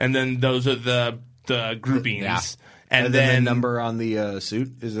 And then those are the groupings. Yeah. And then the number on the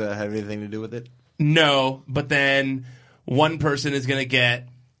suit, does that have anything to do with it? No, but then one person is going to get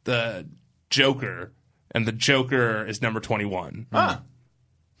the Joker, and the Joker is number 21.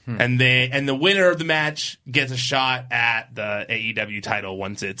 And the winner of the match gets a shot at the AEW title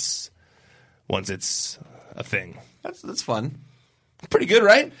once it's a thing. That's fun. Pretty good,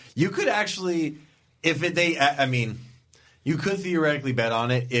 right? You could actually, you could theoretically bet on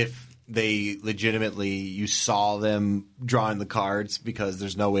it if they you saw them drawing the cards, because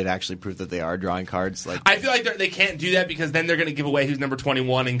there's no way to actually prove that they are drawing cards. I feel like they can't do that, because then they're going to give away who's number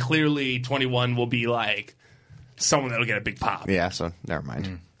 21, and clearly 21 will be someone that'll get a big pop. Yeah, so never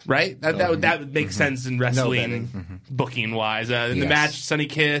mind. Right? That would make sense in wrestling, booking wise. In the match, Sonny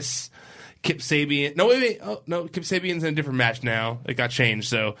Kiss, Kip Sabian. No, wait. Oh, no, Kip Sabian's in a different match now. It got changed.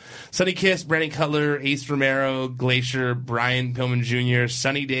 So, Sonny Kiss, Brandon Cutler, Ace Romero, Glacier, Brian Pillman Jr.,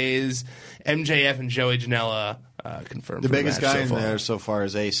 Sunny Days, MJF, and Joey Janela confirmed. The biggest guy in so there so far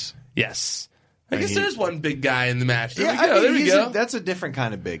is Ace. Yes. I guess there's one big guy in the match. There Yeah, we go. That's a different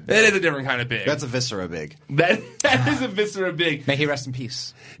kind of big. It is a different kind of big. That's a viscera big. That is a viscera big. May he rest in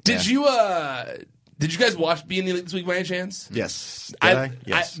peace. Did you guys watch Being the Elite this week by any chance? Yes.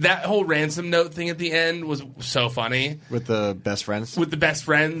 Yes. That whole ransom note thing at the end was so funny. With the best friends? With the best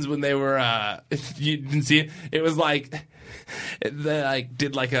friends when they were you didn't see it? It was like they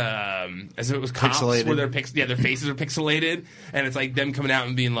did as if it was cops Pixelated. where their faces are pixelated, and it's like them coming out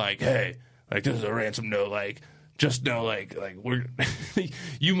and being like, hey, like this is a ransom note, like just know like we're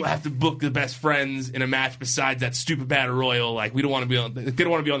you have to book the best friends in a match besides that stupid battle royal. Like they don't want to be on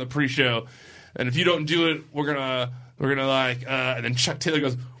the pre-show. And if you don't do it, we're gonna and then Chuck Taylor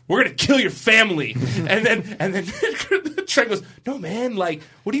goes, we're gonna kill your family. and then Trent goes, no man, like,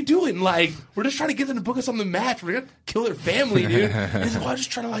 what are you doing? Like, we're just trying to get them to book us on the match. We're gonna kill their family, dude. And he's like, well, I'm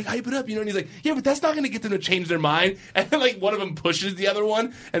just trying to hype it up, And he's like, yeah, but that's not gonna get them to change their mind. And then one of them pushes the other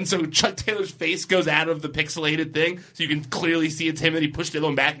one, and so Chuck Taylor's face goes out of the pixelated thing, so you can clearly see it's him, and he pushed the other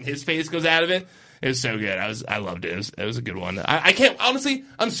one back, and his face goes out of it. It was so good. I loved it. It was a good one. I can't, honestly,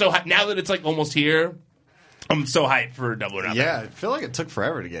 I'm so hyped. Now that it's almost here, I'm so hyped for Double or Nothing. Yeah, I feel like it took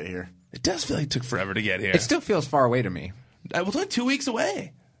forever to get here. It does feel like it took forever to get here. It still feels far away to me. It was only 2 weeks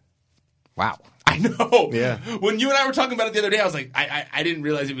away. Wow. I know. Yeah. When you and I were talking about it the other day, I was like, I didn't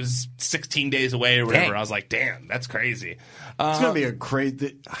realize it was 16 days away or whatever. Dang. I was like, damn, that's crazy. It's gonna be a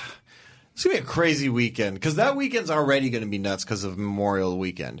crazy. It's gonna be a crazy weekend because that weekend's already gonna be nuts because of Memorial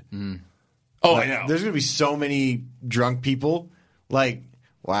Weekend. Oh, I know. There's gonna be so many drunk people. Like,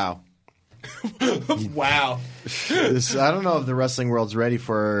 wow. Wow. I don't know if the wrestling world's ready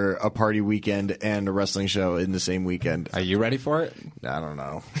for a party weekend and a wrestling show in the same weekend. Are you ready for it? I don't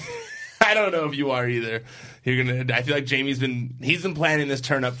know. I don't know if you are either. I feel like Jamie's been planning this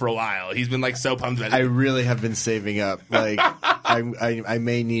turn up for a while. He's been so pumped about it. I really have been saving up. Like, I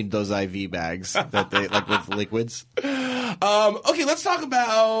may need those IV bags that they with liquids. Okay, let's talk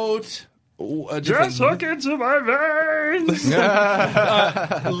about. Just hook into my veins.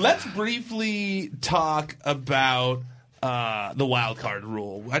 Let's briefly talk about the wild card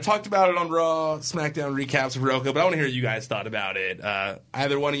rule. I talked about it on Raw, SmackDown recaps of Roku, but I want to hear what you guys thought about it.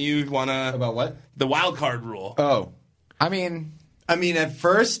 Either one of you want to about what? The wild card rule. Oh, I mean, at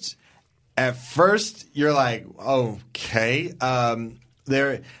first you're like, okay,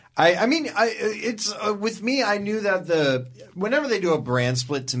 it's with me. I knew that whenever they do a brand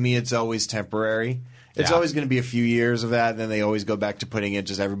split, to me, it's always temporary. It's always going to be a few years of that, and then they always go back to putting it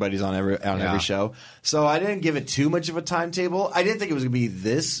just everybody's on every show. So I didn't give it too much of a timetable. I didn't think it was going to be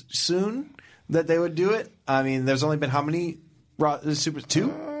this soon that they would do it. I mean, there's only been how many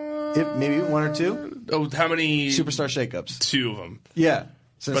two? Maybe one or two? Oh, how many Superstar shakeups? 2 of them. Yeah.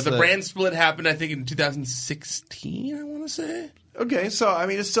 But the brand split happened, I think, in 2016, I want to say. Okay, so I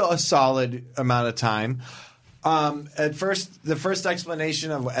mean, it's still a solid amount of time. At first, the first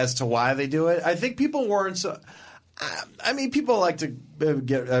explanation as to why they do it, I think people weren't so. I mean, people like to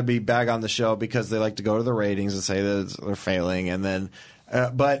be bag on the show because they like to go to the ratings and say that they're failing, and then.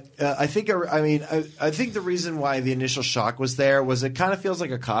 But I think the reason why the initial shock was there was it kind of feels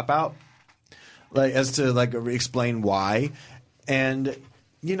like a cop out, as to explain why, and.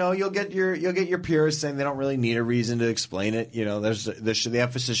 You'll get your purists saying they don't really need a reason to explain it. The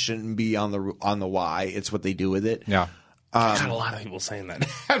emphasis shouldn't be on the why. It's what they do with it. Yeah. Got a lot of people saying that.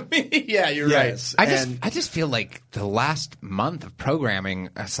 I mean, yeah, you're right. I just feel like the last month of programming,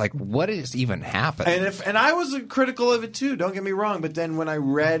 it's like, what is even happening? And I was critical of it too. Don't get me wrong. But then when I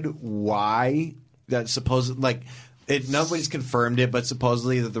read why that nobody's confirmed it, but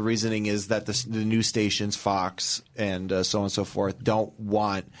supposedly that the reasoning is that the new stations, Fox and so on and so forth, don't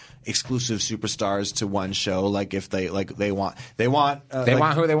want exclusive superstars to one show. Like if they want who they want.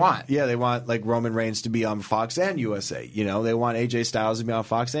 Yeah, they want Roman Reigns to be on Fox and USA. They want AJ Styles to be on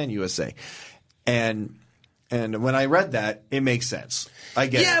Fox and USA. And when I read that, it makes sense. I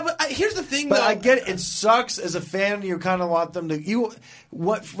get it. Yeah, but here's the thing, but though. I get it. It sucks as a fan. You kind of want them to.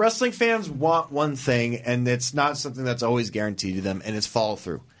 What wrestling fans want one thing, and it's not something that's always guaranteed to them, and it's follow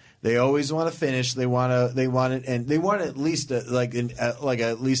through. They always want to finish. They want it, and they want at least at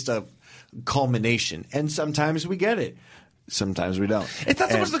least a culmination. And sometimes we get it. Sometimes we don't. It's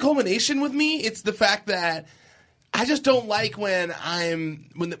not so much the culmination with me. It's the fact that I just don't like when I have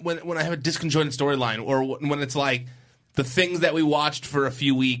a disconjointed storyline, or when it's like the things that we watched for a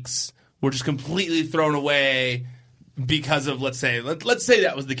few weeks were just completely thrown away because of let's say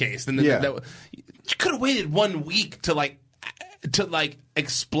that was the case. Then you could have waited 1 week to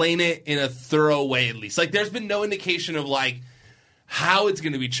explain it in a thorough way at least. There's been no indication of how it's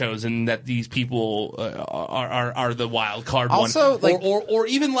going to be chosen that these people are the wild card Also, one, like- or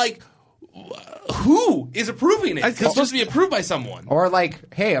even like who is approving it? It's supposed to be approved by someone. Or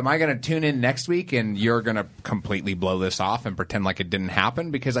like, hey, am I going to tune in next week and you're going to completely blow this off and pretend like it didn't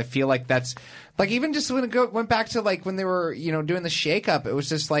happen? Because I feel like that's like, even just when it went back to like when they were, you know, doing the shakeup, it was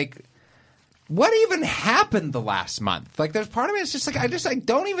just like, what even happened the last month? Like, there's part of me, it's just like, I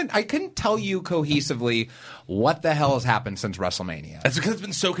couldn't tell you cohesively what the hell has happened since WrestleMania. That's because it's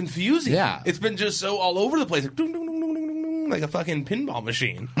been so confusing. Yeah. It's been just so all over the place. Like, ding, ding, ding, ding, ding, ding, like a fucking pinball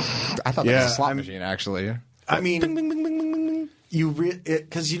machine. I thought that was a slot machine, actually. I mean, Ding, ding, ding, ding, ding, ding.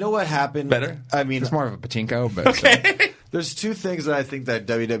 because you know what happened? Better? I mean, It's more of a pachinko, but Okay. there's two things that I think that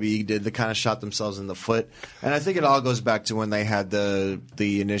WWE did that kind of shot themselves in the foot, and I think it all goes back to when they had the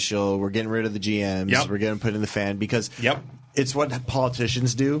initial, we're getting rid of the GMs, Yep. we're getting put in the fan, because Yep. it's what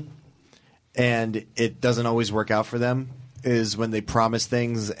politicians do, and it doesn't always work out for them, is when they promise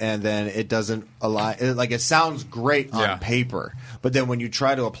things and then it doesn't align. Like, it sounds great on paper, but then when you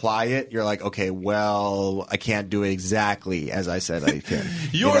try to apply it, you're like, okay, well, I can't do it exactly as I said I can.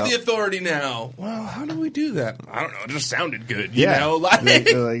 You're You know? the authority now. Well, how do we do that? I don't know. It just sounded good. You Yeah, know? Like,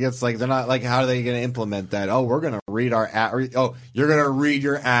 it's like they're not like, how are they going to implement that? Oh, we're going to read our ad. Oh, you're going to read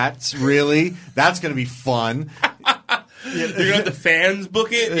your ads? Really? That's going to be fun. you're going to have the fans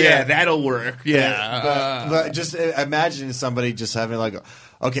book it? Yeah. Yeah, that'll work. Yeah. But just imagine somebody just having like,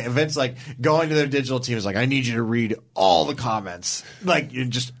 okay, Vince like going to their digital team is like, I need you to read all the comments, like you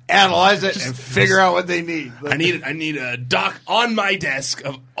just analyze it and figure out what they need. I need a doc on my desk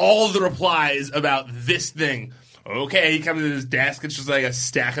of all the replies about this thing. Okay, he comes to his desk. It's just like a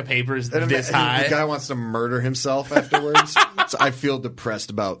stack of papers this high. The guy wants to murder himself afterwards. So I feel depressed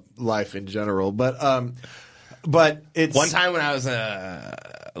about life in general, but it's One time when I was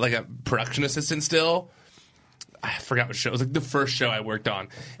like a production assistant still, I forgot what show. It was like the first show I worked on.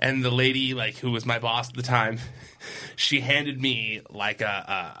 And the lady, like, who was my boss at the time, she handed me like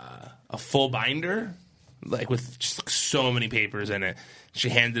a full binder, like with just like so many papers in it. She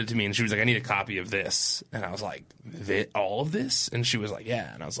handed it to me and she was like, I need a copy of this. And I was like, all of this? And she was like,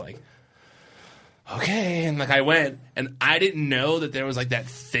 yeah. And I was like, okay. And like I went, and I didn't know that there was like that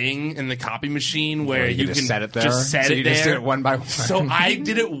thing in the copy machine where you just can set it there? just set So it you there. just did it one by one? So I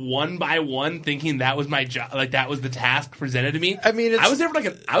did it one by one, thinking that was my job, like that was the task presented to me. I mean, I was there for like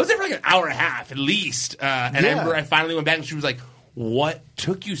an hour and a half at least. And I remember I finally went back, and she was like, "What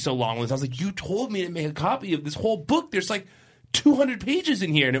took you so long?" I was like, "You told me to make a copy of this whole book. There's like 200 pages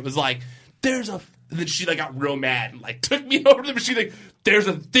in here," and it was like, "There's a." And then she like got real mad and like took me over to the machine. Like, there's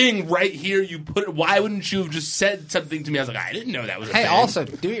a thing right here. You put it. Why wouldn't you have just said something to me? I was like, I didn't know that was a hey, thing. also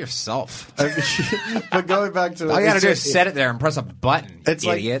do it yourself. But going back to All you got to it's do just- is set it there and press a button. It's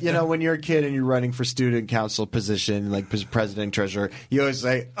idiot. like, you know, when you're a kid and you're running for student council position, like president, treasurer, you always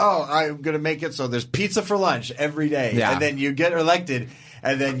say, oh, I'm going to make it so there's pizza for lunch every day. Yeah. And then you get elected,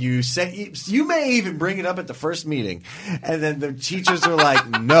 and then you say, you may even bring it up at the first meeting. And then the teachers are like,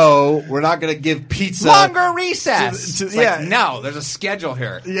 no, we're not going to give pizza. Longer recess. It's yeah. like, no, there's a schedule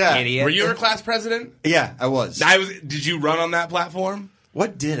here. Yeah. Idiot. Were you a class president? Yeah, I was. Did you run on that platform?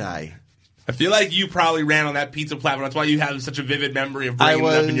 What did I? I feel like you probably ran on that pizza platform. That's why you have such a vivid memory of bringing it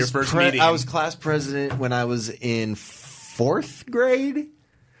up in your first meeting. I was class president when I was in 4th grade.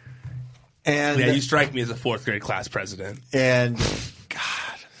 And Yeah, you strike me as a 4th grade class president. And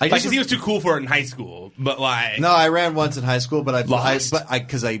I Like, 'cause he was too cool for it in high school, but like, no, I ran once in high school, but I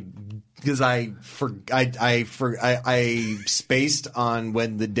spaced on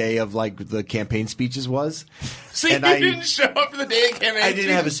when the day of like the campaign speeches was. so and you didn't show up for the day of campaign. I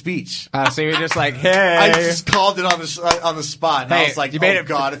didn't have a speech. So you're just like, hey. I just called it on the spot. And I Hey, was like, you made oh it-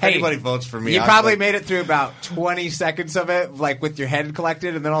 God, if hey, anybody votes for me. You I was probably like, made it through about 20 seconds of it, like with your head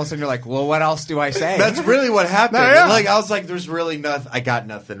collected, and then all of a sudden you're like, well, what else do I say? That's really what happened. No, yeah. Like I was like, there's really nothing. I got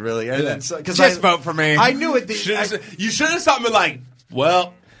nothing really. And then, Just vote for me. I knew it. You should have stopped me like,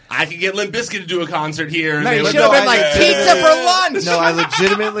 well, I could get Limp Bizkit to do a concert here. And No, they you would should have go, been like, pizza for lunch! No, I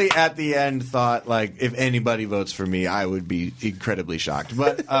legitimately at the end thought like, if anybody votes for me, I would be incredibly shocked.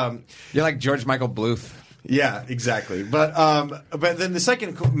 But You're like George Michael Bluth. yeah, exactly. But then the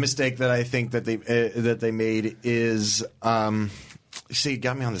second mistake that I think that they made is see, it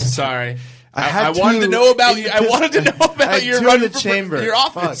got me on this. Sorry. I wanted to know about you. I wanted to know about your run run the for chamber, your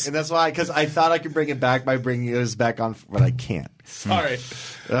office. Fuck. And that's why, because I thought I could bring it back by bringing this back on, but I can't. Sorry.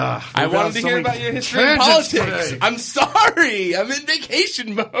 Ugh, I we've got wanted to so hear many about your history in tangents politics. today. I'm sorry. I'm in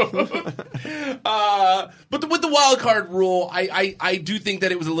vacation mode. But with the wild card rule, I do think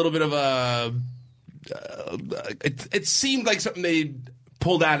that it was a little bit of a. It seemed like something they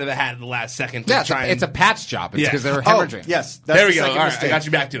pulled out of the hat at the last second. To Yeah, try it's a patch job. It's because they were Oh, hemorrhaging. yes. There we the go. second All right, mistake. I got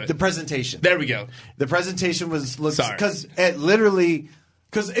you back to it. The presentation. There we go. The presentation was Sorry. because it literally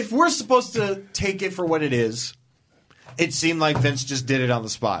because if we're supposed to take it for what it is, it seemed like Vince just did it on the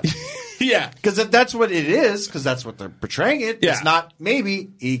spot. Yeah. Because if that's what it is, because that's what they're portraying it, Yeah. it's not maybe.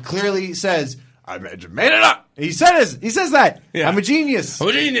 He clearly says, I made it up. He says that. Yeah. I'm a genius. I'm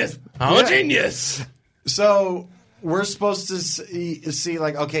a genius. I'm a genius. So we're supposed to see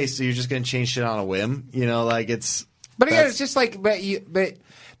like, okay, so you're just going to change shit on a whim? You know, like it's... But again, it's just like, but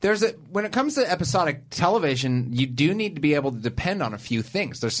there's when it comes to episodic television, you do need to be able to depend on a few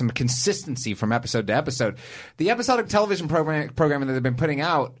things. There's some consistency from episode to episode. The episodic television programming that they've been putting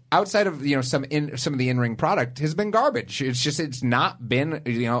out, outside of some of the in-ring product, has been garbage. It's not been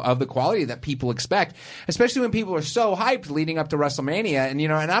of the quality that people expect, especially when people are so hyped leading up to WrestleMania. And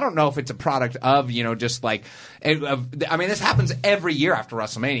and I don't know if it's a product of just like, I mean, this happens every year after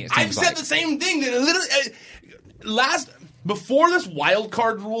WrestleMania. I've said the same thing. That literally, before this wild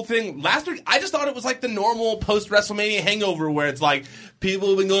card rule thing, last week, I just thought it was like the normal post-WrestleMania hangover where it's like people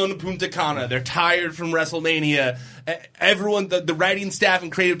have been going to Punta Cana. They're tired from WrestleMania. Everyone, the writing staff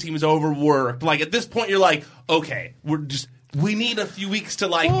and creative team is overworked. Like, at this point, you're like, okay, we need a few weeks to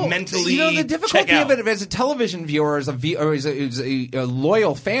mentally the difficulty check out. of it as a television viewer, as a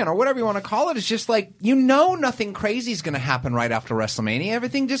loyal fan, or whatever you want to call it, is just like nothing crazy is going to happen right after WrestleMania.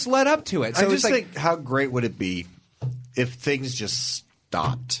 Everything just led up to it. So I just it's like, think, how great would it be if things just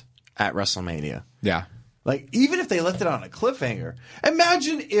stopped at WrestleMania? Yeah. Like, even if they left it on a cliffhanger.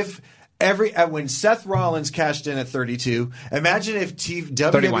 Imagine if when Seth Rollins cashed in at 32, imagine if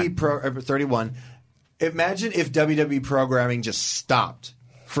WWE 31. Imagine if WWE programming just stopped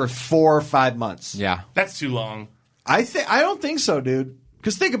for 4 or 5 months. Yeah. That's too long. I don't think so, dude.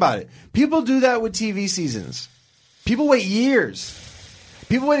 Because think about it. People do that with TV seasons. People wait years.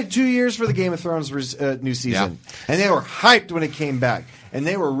 People waited 2 years for the Game of Thrones new season. Yeah. And they were hyped when it came back. And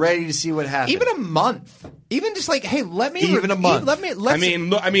they were ready to see what happened. even a month. Even just like, hey, let me... Even a month.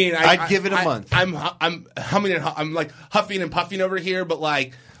 I'd give it a month. I'm humming and I'm like huffing and puffing over here, but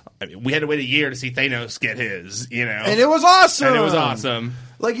like, we had to wait a year to see Thanos get his, And it was awesome.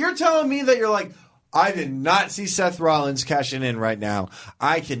 Like, Like, you're telling me that you're like, I did not see Seth Rollins cashing in right now.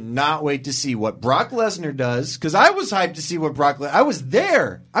 I cannot wait to see what Brock Lesnar does, because I was hyped to see what I was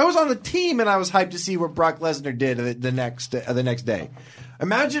there. I was on the team, and I was hyped to see what Brock Lesnar did the next day.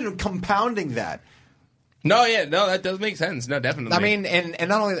 Imagine compounding that. No, that does make sense. No, definitely. I mean, and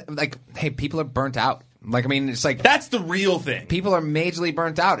not only, like, hey, people are burnt out. Like, I mean, it's like... That's the real thing. People are majorly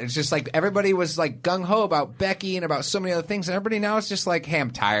burnt out. It's just like everybody was, like, gung-ho about Becky and about so many other things, and everybody now is just like, hey,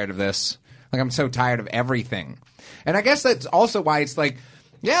 I'm tired of this. Like, I'm so tired of everything. And I guess that's also why it's like...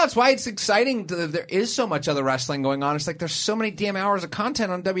 Yeah, that's why it's exciting that there is so much other wrestling going on. It's like there's so many damn hours of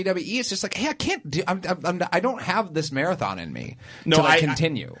content on WWE. It's just like, hey, I can't do... I don't have this marathon in me to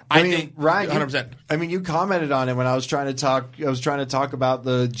continue. I mean, Ryan, 100%. You commented on it when I was trying to talk. I was trying to talk about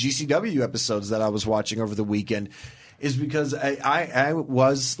the GCW episodes that I was watching over the weekend. Is because I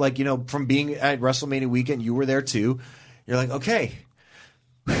was like, from being at WrestleMania weekend, you were there too. You're like, okay.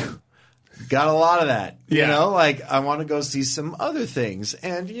 Got a lot of that. Like, I want to go see some other things.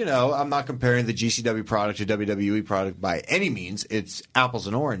 And, I'm not comparing the GCW product to WWE product by any means. It's apples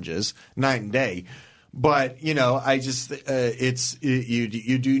and oranges, night and day. But, I just,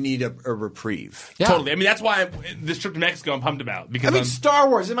 you do need a reprieve. Yeah. Totally. I mean, that's why this trip to Mexico I'm pumped about. Because Star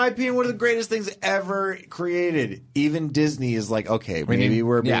Wars, in my opinion, one of the greatest things ever created. Even Disney is like, okay, maybe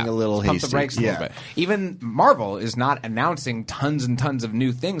we're being a little hasty. Pump the brakes a little bit. Even Marvel is not announcing tons and tons of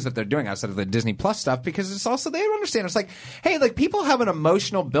new things that they're doing outside of the Disney Plus stuff, because it's also, they don't understand. It's like, hey, like, people have an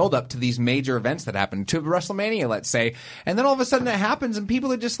emotional buildup to these major events that happen, to WrestleMania, let's say, and then all of a sudden it happens and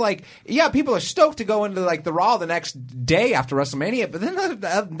people are just like, yeah, people are stoked to go into like the Raw the next day after WrestleMania, but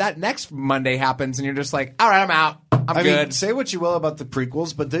then that next Monday happens and you're just like, all right, I'm out. I'm good. Say what you will about the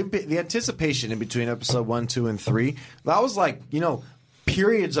prequels, but the anticipation in between episode 1, 2, and 3, that was like,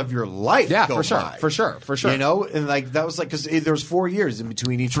 periods of your life. Yeah, go for sure, by. for sure. And like that was like, because there was 4 years in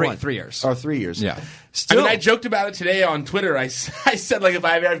between each one. 3 years. Or 3 years. Yeah. Still, I joked about it today on Twitter. I said, like, if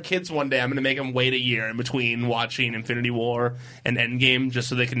I ever have kids one day, I'm going to make them wait a year in between watching Infinity War and Endgame just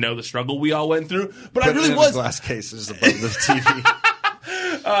so they can know the struggle we all went through. But I really was. Glass cases above the TV.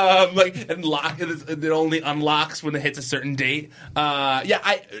 It only unlocks when it hits a certain date. But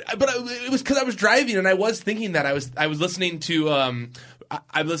it was because I was driving and I was thinking that I was listening to.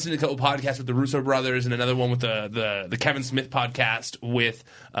 I've listened to a couple podcasts with the Russo brothers and another one with the Kevin Smith podcast with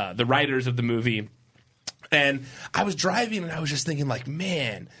the writers of the movie. And I was driving and I was just thinking, like,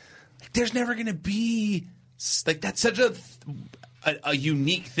 man, there's never going to be, like, that's such a a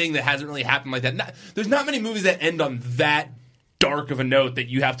unique thing that hasn't really happened like that. There's not many movies that end on that dark of a note that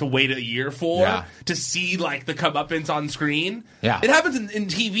you have to wait a year for to see like the comeuppance on screen. Yeah. It happens in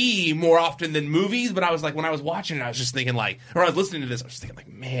TV more often than movies, but I was like, when I was watching it, I was just thinking like, or I was listening to this, I was just thinking like,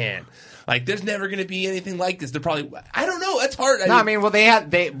 man, like there's never going to be anything like this. They're probably, I don't know, that's hard.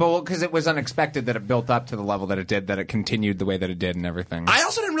 Because it was unexpected that it built up to the level that it did, that it continued the way that it did and everything. I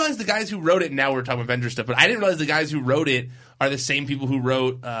also didn't realize the guys who wrote it, and now we're talking Avengers stuff, but I didn't realize the guys who wrote it are the same people who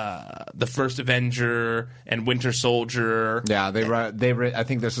wrote the first Avenger and Winter Soldier. Yeah, I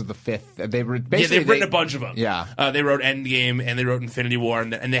think this is the fifth. They've written a bunch of them. Yeah, they wrote Endgame and they wrote Infinity War,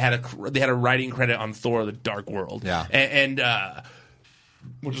 and they had a writing credit on Thor: The Dark World. Yeah, and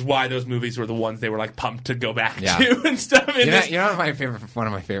which is why those movies were the ones they were like pumped to go back to and stuff. And you know one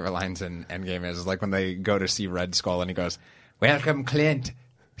of my favorite lines in Endgame is like when they go to see Red Skull and he goes, "Welcome, Clint,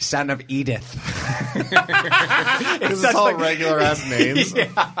 son of Edith." It's all regular ass names.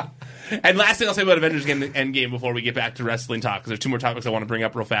 Yeah. And last thing I'll say about Avengers Endgame before we get back to wrestling talk, because there's two more topics I want to bring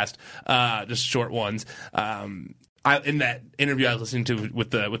up real fast, just short ones. In that interview I was listening to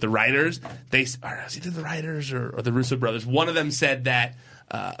with the writers, was either the writers or the Russo brothers, one of them said that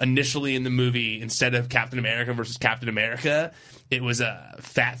initially in the movie, instead of Captain America versus Captain America, it was a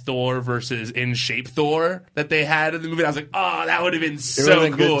fat Thor versus in shape Thor that they had in the movie. And I was like, oh, that would have been so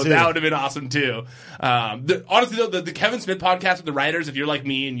cool. That would have been awesome too. Honestly though, the Kevin Smith podcast with the writers, if you're like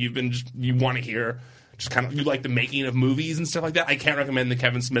me and you want to hear just kind of, you like the making of movies and stuff like that, I can't recommend the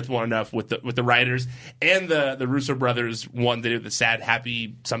Kevin Smith one enough with the writers, and the Russo brothers one they did, the Sad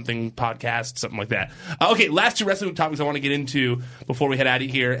Happy something podcast, something like that. Okay, last two wrestling topics I want to get into before we head out of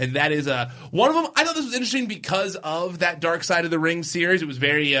here, and that is one of them. I thought this was interesting because of that Dark Side of the Ring series. It was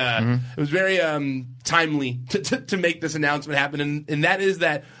very timely to make this announcement happen, and that is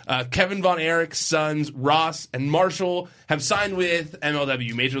that Kevin Von Erich's sons Ross and Marshall have signed with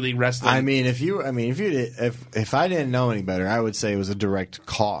MLW, Major League Wrestling. If I didn't know any better, I would say it was a direct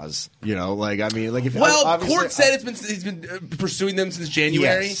cause. Court said he's been pursuing them since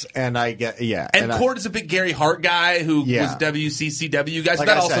January. Yes, and I get Court is a big Gary Hart guy who was WCCW guy. So like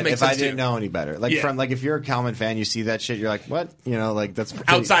that I also said, makes if sense I didn't know any better, if you're a Calvin fan, you see that shit, you're like, what? That's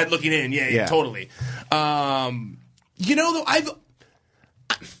pretty... outside looking in. Yeah, totally. Though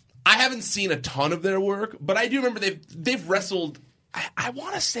I haven't seen a ton of their work, but I do remember they've wrestled. I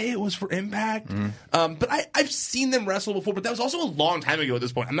want to say it was for Impact, but I've seen them wrestle before. But that was also a long time ago at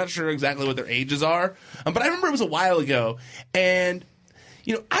this point. I'm not sure exactly what their ages are, but I remember it was a while ago. And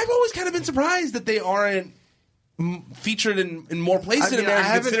I've always kind of been surprised that they aren't featured in more places in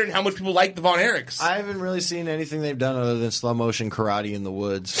America, considering how much people like the Von Erichs. I haven't really seen anything they've done other than slow motion karate in the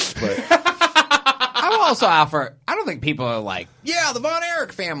woods, but. I will also offer, I don't think people are like, the Von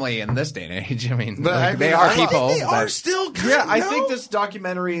Erich family in this day and age. I mean, they are people. They are still kind of, I think this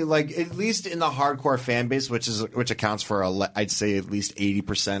documentary, at least in the hardcore fan base, which accounts for I'd say at least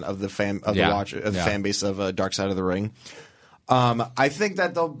 80% of the fan base of Dark Side of the Ring. I think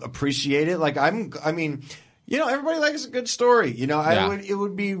that they'll appreciate it. Everybody likes a good story. It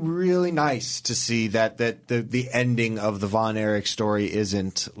would be really nice to see that the ending of the Von Erich story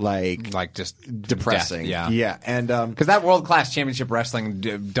isn't like just depressing. Death, yeah, and because that World Class Championship Wrestling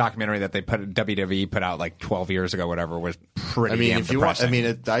documentary that WWE put out 12 years ago, whatever, was pretty. Damn depressing.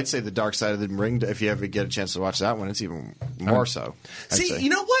 I'd say the Dark Side of the Ring. If you ever get a chance to watch that one, it's even more so. You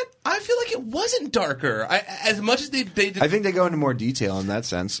know what? I feel like it wasn't darker. As much as they did, I think they go into more detail in that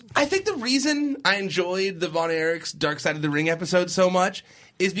sense. I think the reason I enjoyed the Von Erich's Dark Side of the Ring episode so much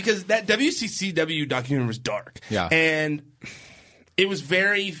is because that WCCW documentary was dark. Yeah. And it was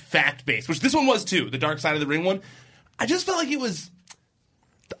very fact-based, which this one was too, the Dark Side of the Ring one. I just felt like it was...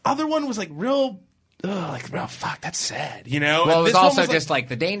 The other one was real... fuck, that's sad, Well, it was also just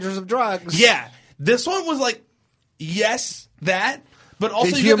the dangers of drugs. Yeah. This one was yes, that... But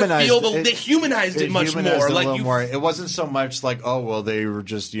also, you get to feel they humanized it much more. A little more. It wasn't so much they were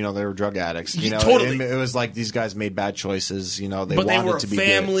just they were drug addicts. Totally. It was like these guys made bad choices. They were to be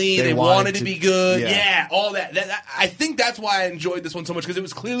family. Good. They wanted to be good. Yeah, all that. I think that's why I enjoyed this one so much, because it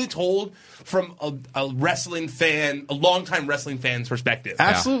was clearly told from a wrestling fan, a longtime wrestling fan's perspective.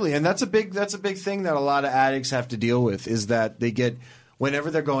 Absolutely, and that's a big thing that a lot of addicts have to deal with, is that they get.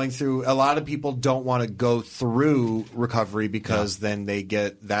 Whenever they're going through, a lot of people don't want to go through recovery because then they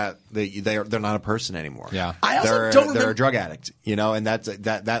get that they're not a person anymore. Yeah, I also don't remember. They're a drug addict, and that's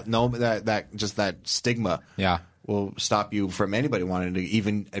that stigma. Yeah, will stop you from anybody wanting to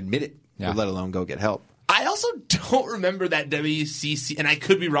even admit it, let alone go get help. I also don't remember that WCC, and I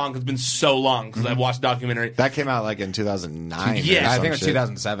could be wrong because it's been so long because I've watched the documentary. That came out like in 2009. Yeah, I think it was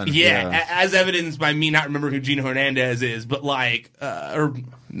 2007. Yeah, as evidenced by me not remembering who Gino Hernandez is, but like, or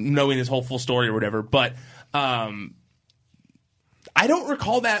knowing his whole full story or whatever. But I don't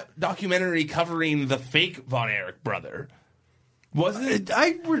recall that documentary covering the fake Von Erich brother. Was it?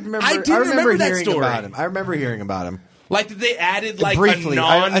 I remember. I do remember that hearing story. about him. I remember hearing about him. Like, did they added like Briefly. a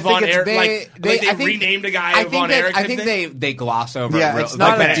I think non-Von it's- Erich? They renamed a guy Von Erich? I think they gloss over. Yeah, it it's real,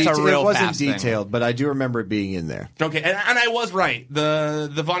 not like, a it's a detail. real It wasn't fast thing. detailed, but I do remember it being in there. Okay, and I was right. The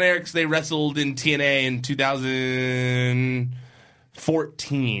Von Erichs, they wrestled in TNA in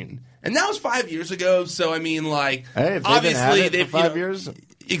 2014. And that was 5 years ago, so I mean, like, Hey, if they've obviously been at it they've for 5 years.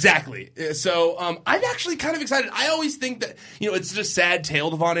 Exactly. So I'm actually kind of excited. I always think that, it's just a sad tale,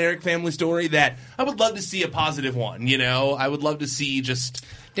 the Von Erich family story, that I would love to see a positive one, I would love to see just...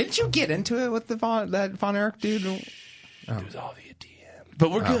 Didn't you get into it with that Von Erich dude? It was all via DM.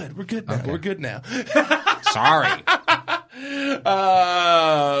 But we're good. We're good now. Okay. We're good now. Sorry.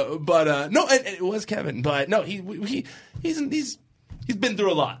 No, and it was Kevin. But no, he's been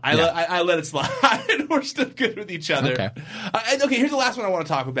through a lot. I let it slide. We're still good with each other. Okay. Okay, here's the last one I want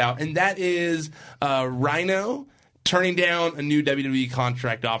to talk about, and that is Rhino turning down a new WWE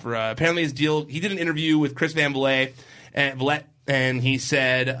contract offer. Apparently, his deal. He did an interview with Chris Van Vliet, and he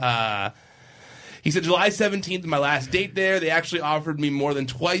said. He said, July 17th, my last date there. They actually offered me more than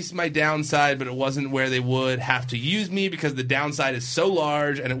twice my downside, but it wasn't where they would have to use me because the downside is so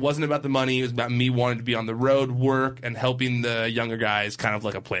large, and it wasn't about the money. It was about me wanting to be on the road, work, and helping the younger guys, kind of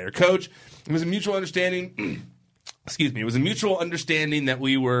like a player coach. It was a mutual understanding. Excuse me. It was a mutual understanding that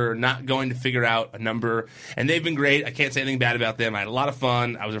we were not going to figure out a number, and they've been great. I can't say anything bad about them. I had a lot of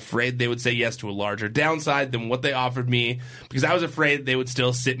fun. I was afraid they would say yes to a larger downside than what they offered me because I was afraid they would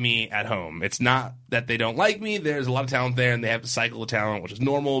still sit me at home. It's not that they don't like me. There's a lot of talent there, and they have to cycle of talent, which is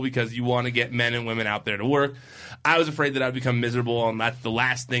normal because you want to get men and women out there to work. I was afraid that I would become miserable, and that's the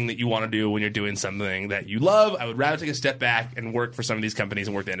last thing that you want to do when you're doing something that you love. I would rather take a step back and work for some of these companies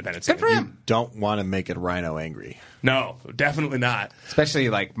and work the independent scene. Good for him. Don't want to make it Rhino angry. No, definitely not. Especially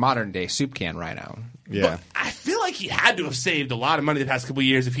like modern day soup can Rhino. Yeah. But I feel like he had to have saved a lot of money the past couple of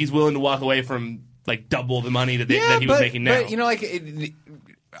years if he's willing to walk away from like double the money that he was making now. But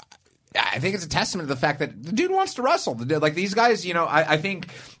I think it's a testament to the fact that the dude wants to wrestle. Like these guys, I think,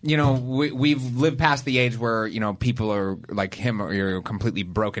 we've lived past the age where, people are like him are completely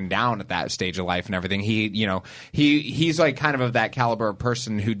broken down at that stage of life and everything. He's like kind of that caliber of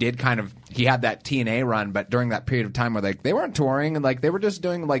person who did he had that TNA run, but during that period of time where like they weren't touring and like they were just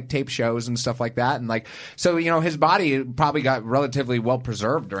doing like tape shows and stuff like that. And like, so, his body probably got relatively well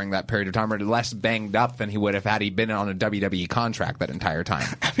preserved during that period of time or less banged up than he would have had he been on a WWE contract that entire time.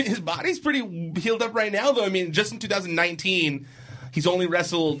 I mean, his body's pretty healed up right now, though. I mean, just in 2019, he's only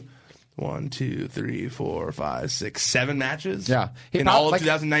wrestled 1, 2, 3, 4, 5, 6, 7 matches. Yeah, in all of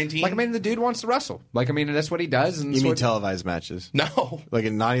 2019. Like, I mean, the dude wants to wrestle. Like, I mean, that's what he does. And You mean televised matches? No, Like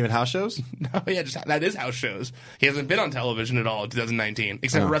not even house shows? no, yeah, that is house shows. He hasn't been on television at all in 2019,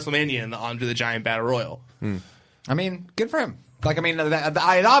 except for WrestleMania and the Andre the Giant Battle Royal. I mean, good for him. Like, I mean,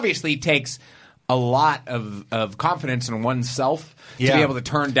 it obviously takes a lot of confidence in oneself to be able to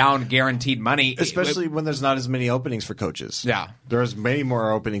turn down guaranteed money. Especially when there's not as many openings for coaches. Yeah. There's many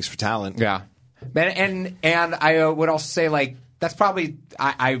more openings for talent. Yeah. And I would also say, like, that's probably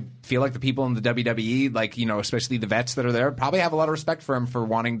I feel like the people in the WWE, like, especially the vets that are there, probably have a lot of respect for him for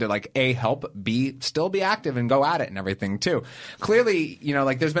wanting to, like, A, help, B, still be active and go at it and everything, too. Clearly,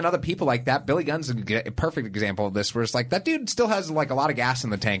 like, there's been other people like that. Billy Gunn's a perfect example of this, where it's like, that dude still has, like, a lot of gas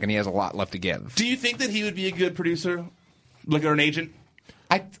in the tank and he has a lot left to give. Do you think that he would be a good producer? Like, or an agent?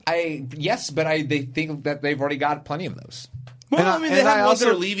 Yes, but they think that they've already got plenty of those. Well, I mean, they have ones that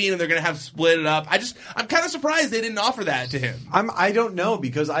are leaving and they're going to have split it up. I'm kind of surprised they didn't offer that to him. I don't know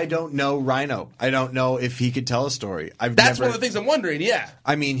because I don't know Rhino. I don't know if he could tell a story. That's one of the things I'm wondering, yeah.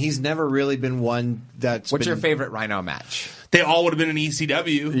 I mean, he's never really been one that's What's your favorite Rhino match? They all would have been in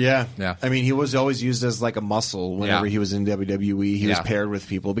ECW. Yeah. I mean, he was always used as like a muscle whenever he was in WWE. He was paired with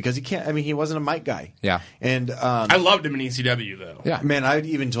people because he wasn't a mic guy. Yeah. And I loved him in ECW though. Yeah. Man, I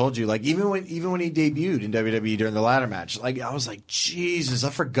even told you, like, even when he debuted in WWE during the ladder match, like, I was like, Jesus, I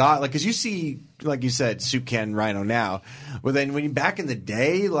forgot. Like, because you see, like you said, Soup Can Rhino now. But then when back in the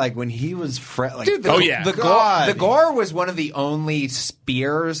day, like when he was Dude, the Gore was one of the only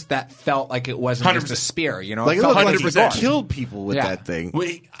spears that felt like it wasn't 100%. just a spear, Like, it felt looked like he 100%. killed people with that thing.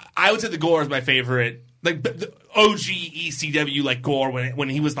 I would say the Gore is my favorite. Like the OG ECW, like Gore when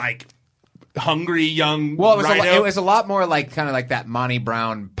he was like hungry young Well, Rhino. it was a lot more like kind of like that Monty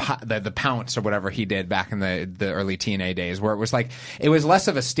Brown, the pounce or whatever he did back in the early TNA days, where it was like it was less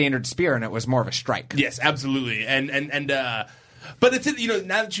of a standard spear and it was more of a strike. Yes, absolutely. But it's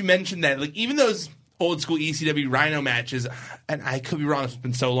now that you mentioned that, like even those old school ECW Rhino matches, and I could be wrong, it's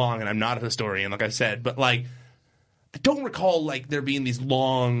been so long, and I'm not a historian, like I've said, but like I don't recall like there being these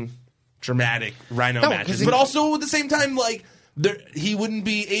long, dramatic Rhino matches. But also at the same time, like. He wouldn't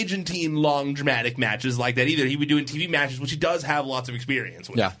be agenting long, dramatic matches like that either. He would do in TV matches, which he does have lots of experience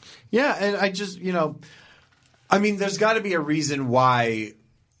with. Yeah. Yeah, and I just, I mean, there's got to be a reason why,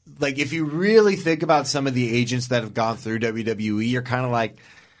 like, if you really think about some of the agents that have gone through WWE, you're kind of like,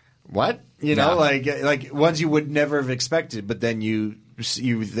 what? Like ones you would never have expected, but then you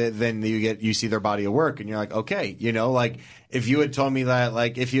see their body of work, and you're like, okay, like, if you had told me that,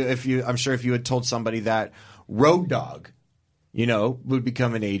 like, I'm sure if you had told somebody that Road Dogg, would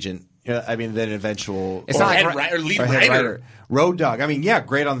become an agent. I mean, then eventual it's not lead writer. Road Dogg. I mean, yeah,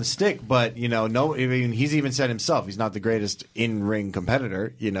 great on the stick, but no. I mean, he's even said himself he's not the greatest in-ring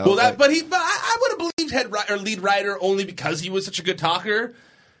competitor. Well, but I would have believed lead writer only because he was such a good talker.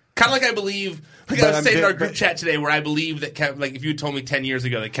 Kind of like I believe, I was saying in our group chat today, where I believe that if you had told me 10 years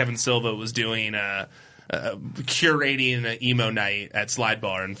ago that Kevin Silva was doing curating an emo night at Slide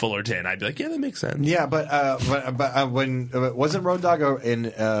Bar in Fullerton, I'd be like, yeah, that makes sense. Yeah, but when wasn't Road Dogg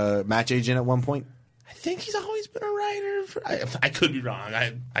in match agent at one point? I think he's always been a writer. I could be wrong.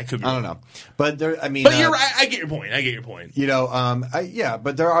 I could be wrong. I don't know, but there. I mean, but you're right. I get your point. Yeah,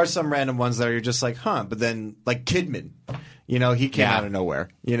 but there are some random ones that you're just like, huh? But then, like Kidman. He came out of nowhere.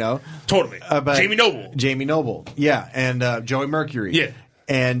 Totally. Jamie Noble. Yeah, and Joey Mercury. Yeah,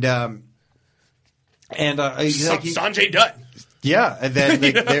 and Sanjay Dutt. Yeah, and then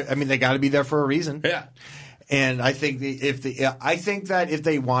they got to be there for a reason. Yeah, and I think that if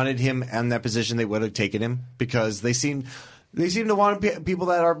they wanted him in that position, they would have taken him because they seem to want people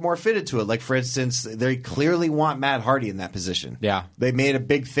that are more fitted to it. Like for instance, they clearly want Matt Hardy in that position. Yeah, they made a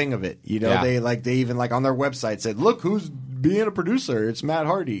big thing of it. They even on their website said, "Look who's being a producer. It's Matt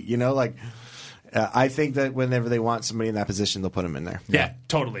Hardy." I think that whenever they want somebody in that position, they'll put him in there. Yeah,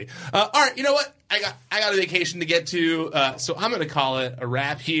 totally. All right, you know what? I got a vacation to get to, so I'm going to call it a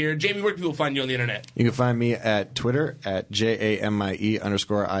wrap here. Jamie, where can people find you on the internet? You can find me at Twitter at JAMIE_IOVINE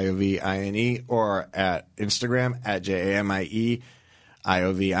or at Instagram at JAMIE_IOVINE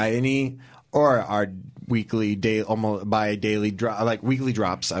or our weekly weekly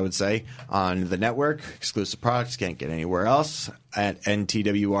drops, I would say, on the network. Exclusive products can't get anywhere else at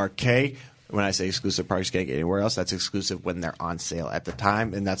NTWRK. When I say exclusive products can't get anywhere else, that's exclusive when they're on sale at the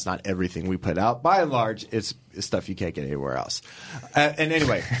time, and that's not everything we put out. By and large, it's stuff you can't get anywhere else. And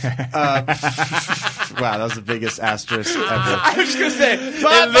anyway, wow, that was the biggest asterisk ever. I was just going to say,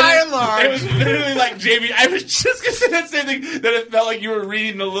 by and large. It was literally like, Jamie, I was just going to say that same thing, that it felt like you were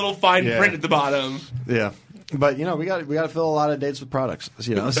reading a little fine print at the bottom. Yeah. But, we got to fill a lot of dates with products,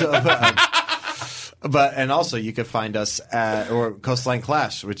 But and also you could find us at Coastline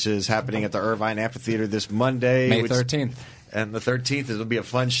Clash, which is happening at the Irvine Amphitheater this Monday, May 13th. And the 13th, it'll be a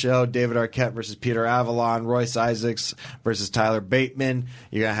fun show. David Arquette versus Peter Avalon, Royce Isaacs versus Tyler Bateman.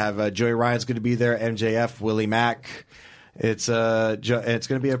 You're gonna have Joey Ryan's going to be there, MJF, Willie Mack. It's going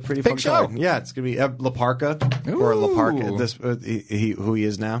to be a pretty fun show. Yeah, it's going to be La Parka or La Parka. Who he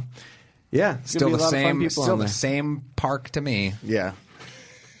is now. Yeah, it's still gonna be the a lot same. of fun people Still on the there. same park to me. Yeah,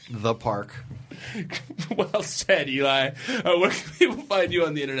 the park. Well said, Eli. Where can people find you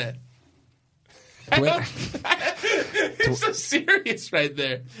on the internet? It's so serious right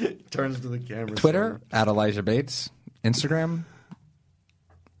there. Turns to the camera. Twitter at Elijah Bates. Instagram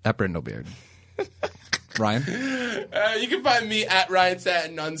at Brindlebeard. Ryan? You can find me at Ryan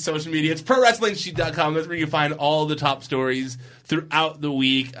Satin on social media. It's ProWrestlingSheet.com. That's where you can find all the top stories throughout the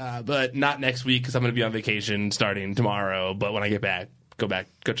week, but not next week because I'm going to be on vacation starting tomorrow. But when I get back, go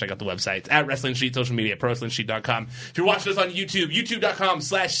check out the websites at Wrestling Sheet, social media, ProWrestlingSheet.com. If you're watching us on YouTube,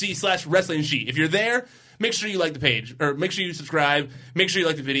 youtube.com/C/Wrestling Sheet. If you're there, make sure you like the page, or make sure you subscribe, make sure you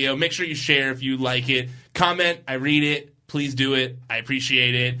like the video, make sure you share if you like it. Comment, I read it. Please do it. I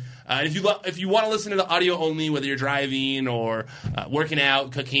appreciate it. If you want to listen to the audio only, whether you're driving or working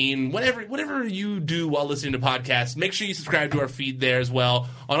out, cooking, whatever you do while listening to podcasts, make sure you subscribe to our feed there as well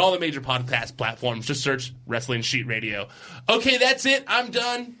on all the major podcast platforms. Just search Wrestling Sheet Radio. Okay, that's it. I'm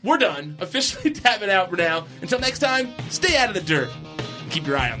done. We're done. Officially tapping out for now. Until next time, stay out of the dirt. And keep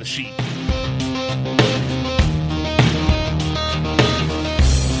your eye on the sheet.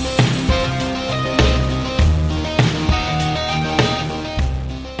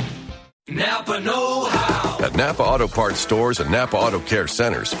 Napa Know How. At Napa Auto Parts stores and Napa Auto Care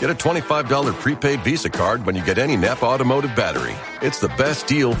centers, get a $25 prepaid Visa card when you get any Napa Automotive battery. It's the best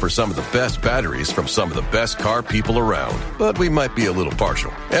deal for some of the best batteries from some of the best car people around. But we might be a little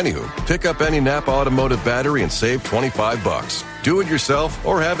partial. Anywho, pick up any Napa Automotive battery and save $25. Do it yourself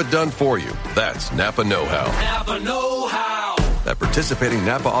or have it done for you. That's Napa Know-How. Napa Know-How. At participating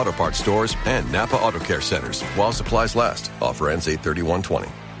Napa Auto Parts stores and Napa Auto Care centers while supplies last. Offer ends 8/31/20.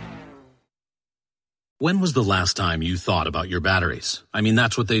 When was the last time you thought about your batteries? I mean,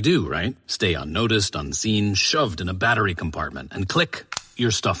 that's what they do, right? Stay unnoticed, unseen, shoved in a battery compartment, and click,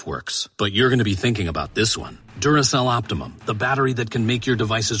 your stuff works. But you're going to be thinking about this one. Duracell Optimum, the battery that can make your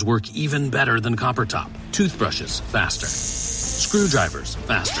devices work even better than copper top. Toothbrushes, faster. Screwdrivers,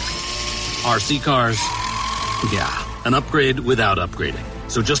 faster. RC cars, yeah, an upgrade without upgrading.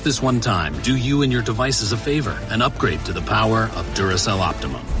 So just this one time, do you and your devices a favor and upgrade to the power of Duracell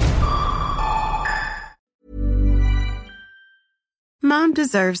Optimum. Mom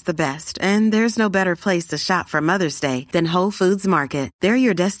deserves the best, and there's no better place to shop for Mother's Day than Whole Foods Market. They're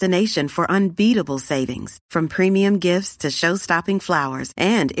your destination for unbeatable savings, from premium gifts to show-stopping flowers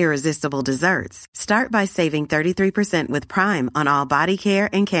and irresistible desserts. Start by saving 33% with Prime on all body care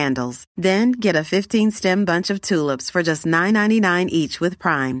and candles. Then get a 15-stem bunch of tulips for just $9.99 each with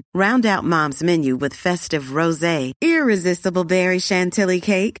Prime. Round out Mom's menu with festive rosé, irresistible berry chantilly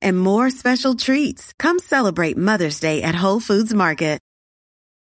cake, and more special treats. Come celebrate Mother's Day at Whole Foods Market.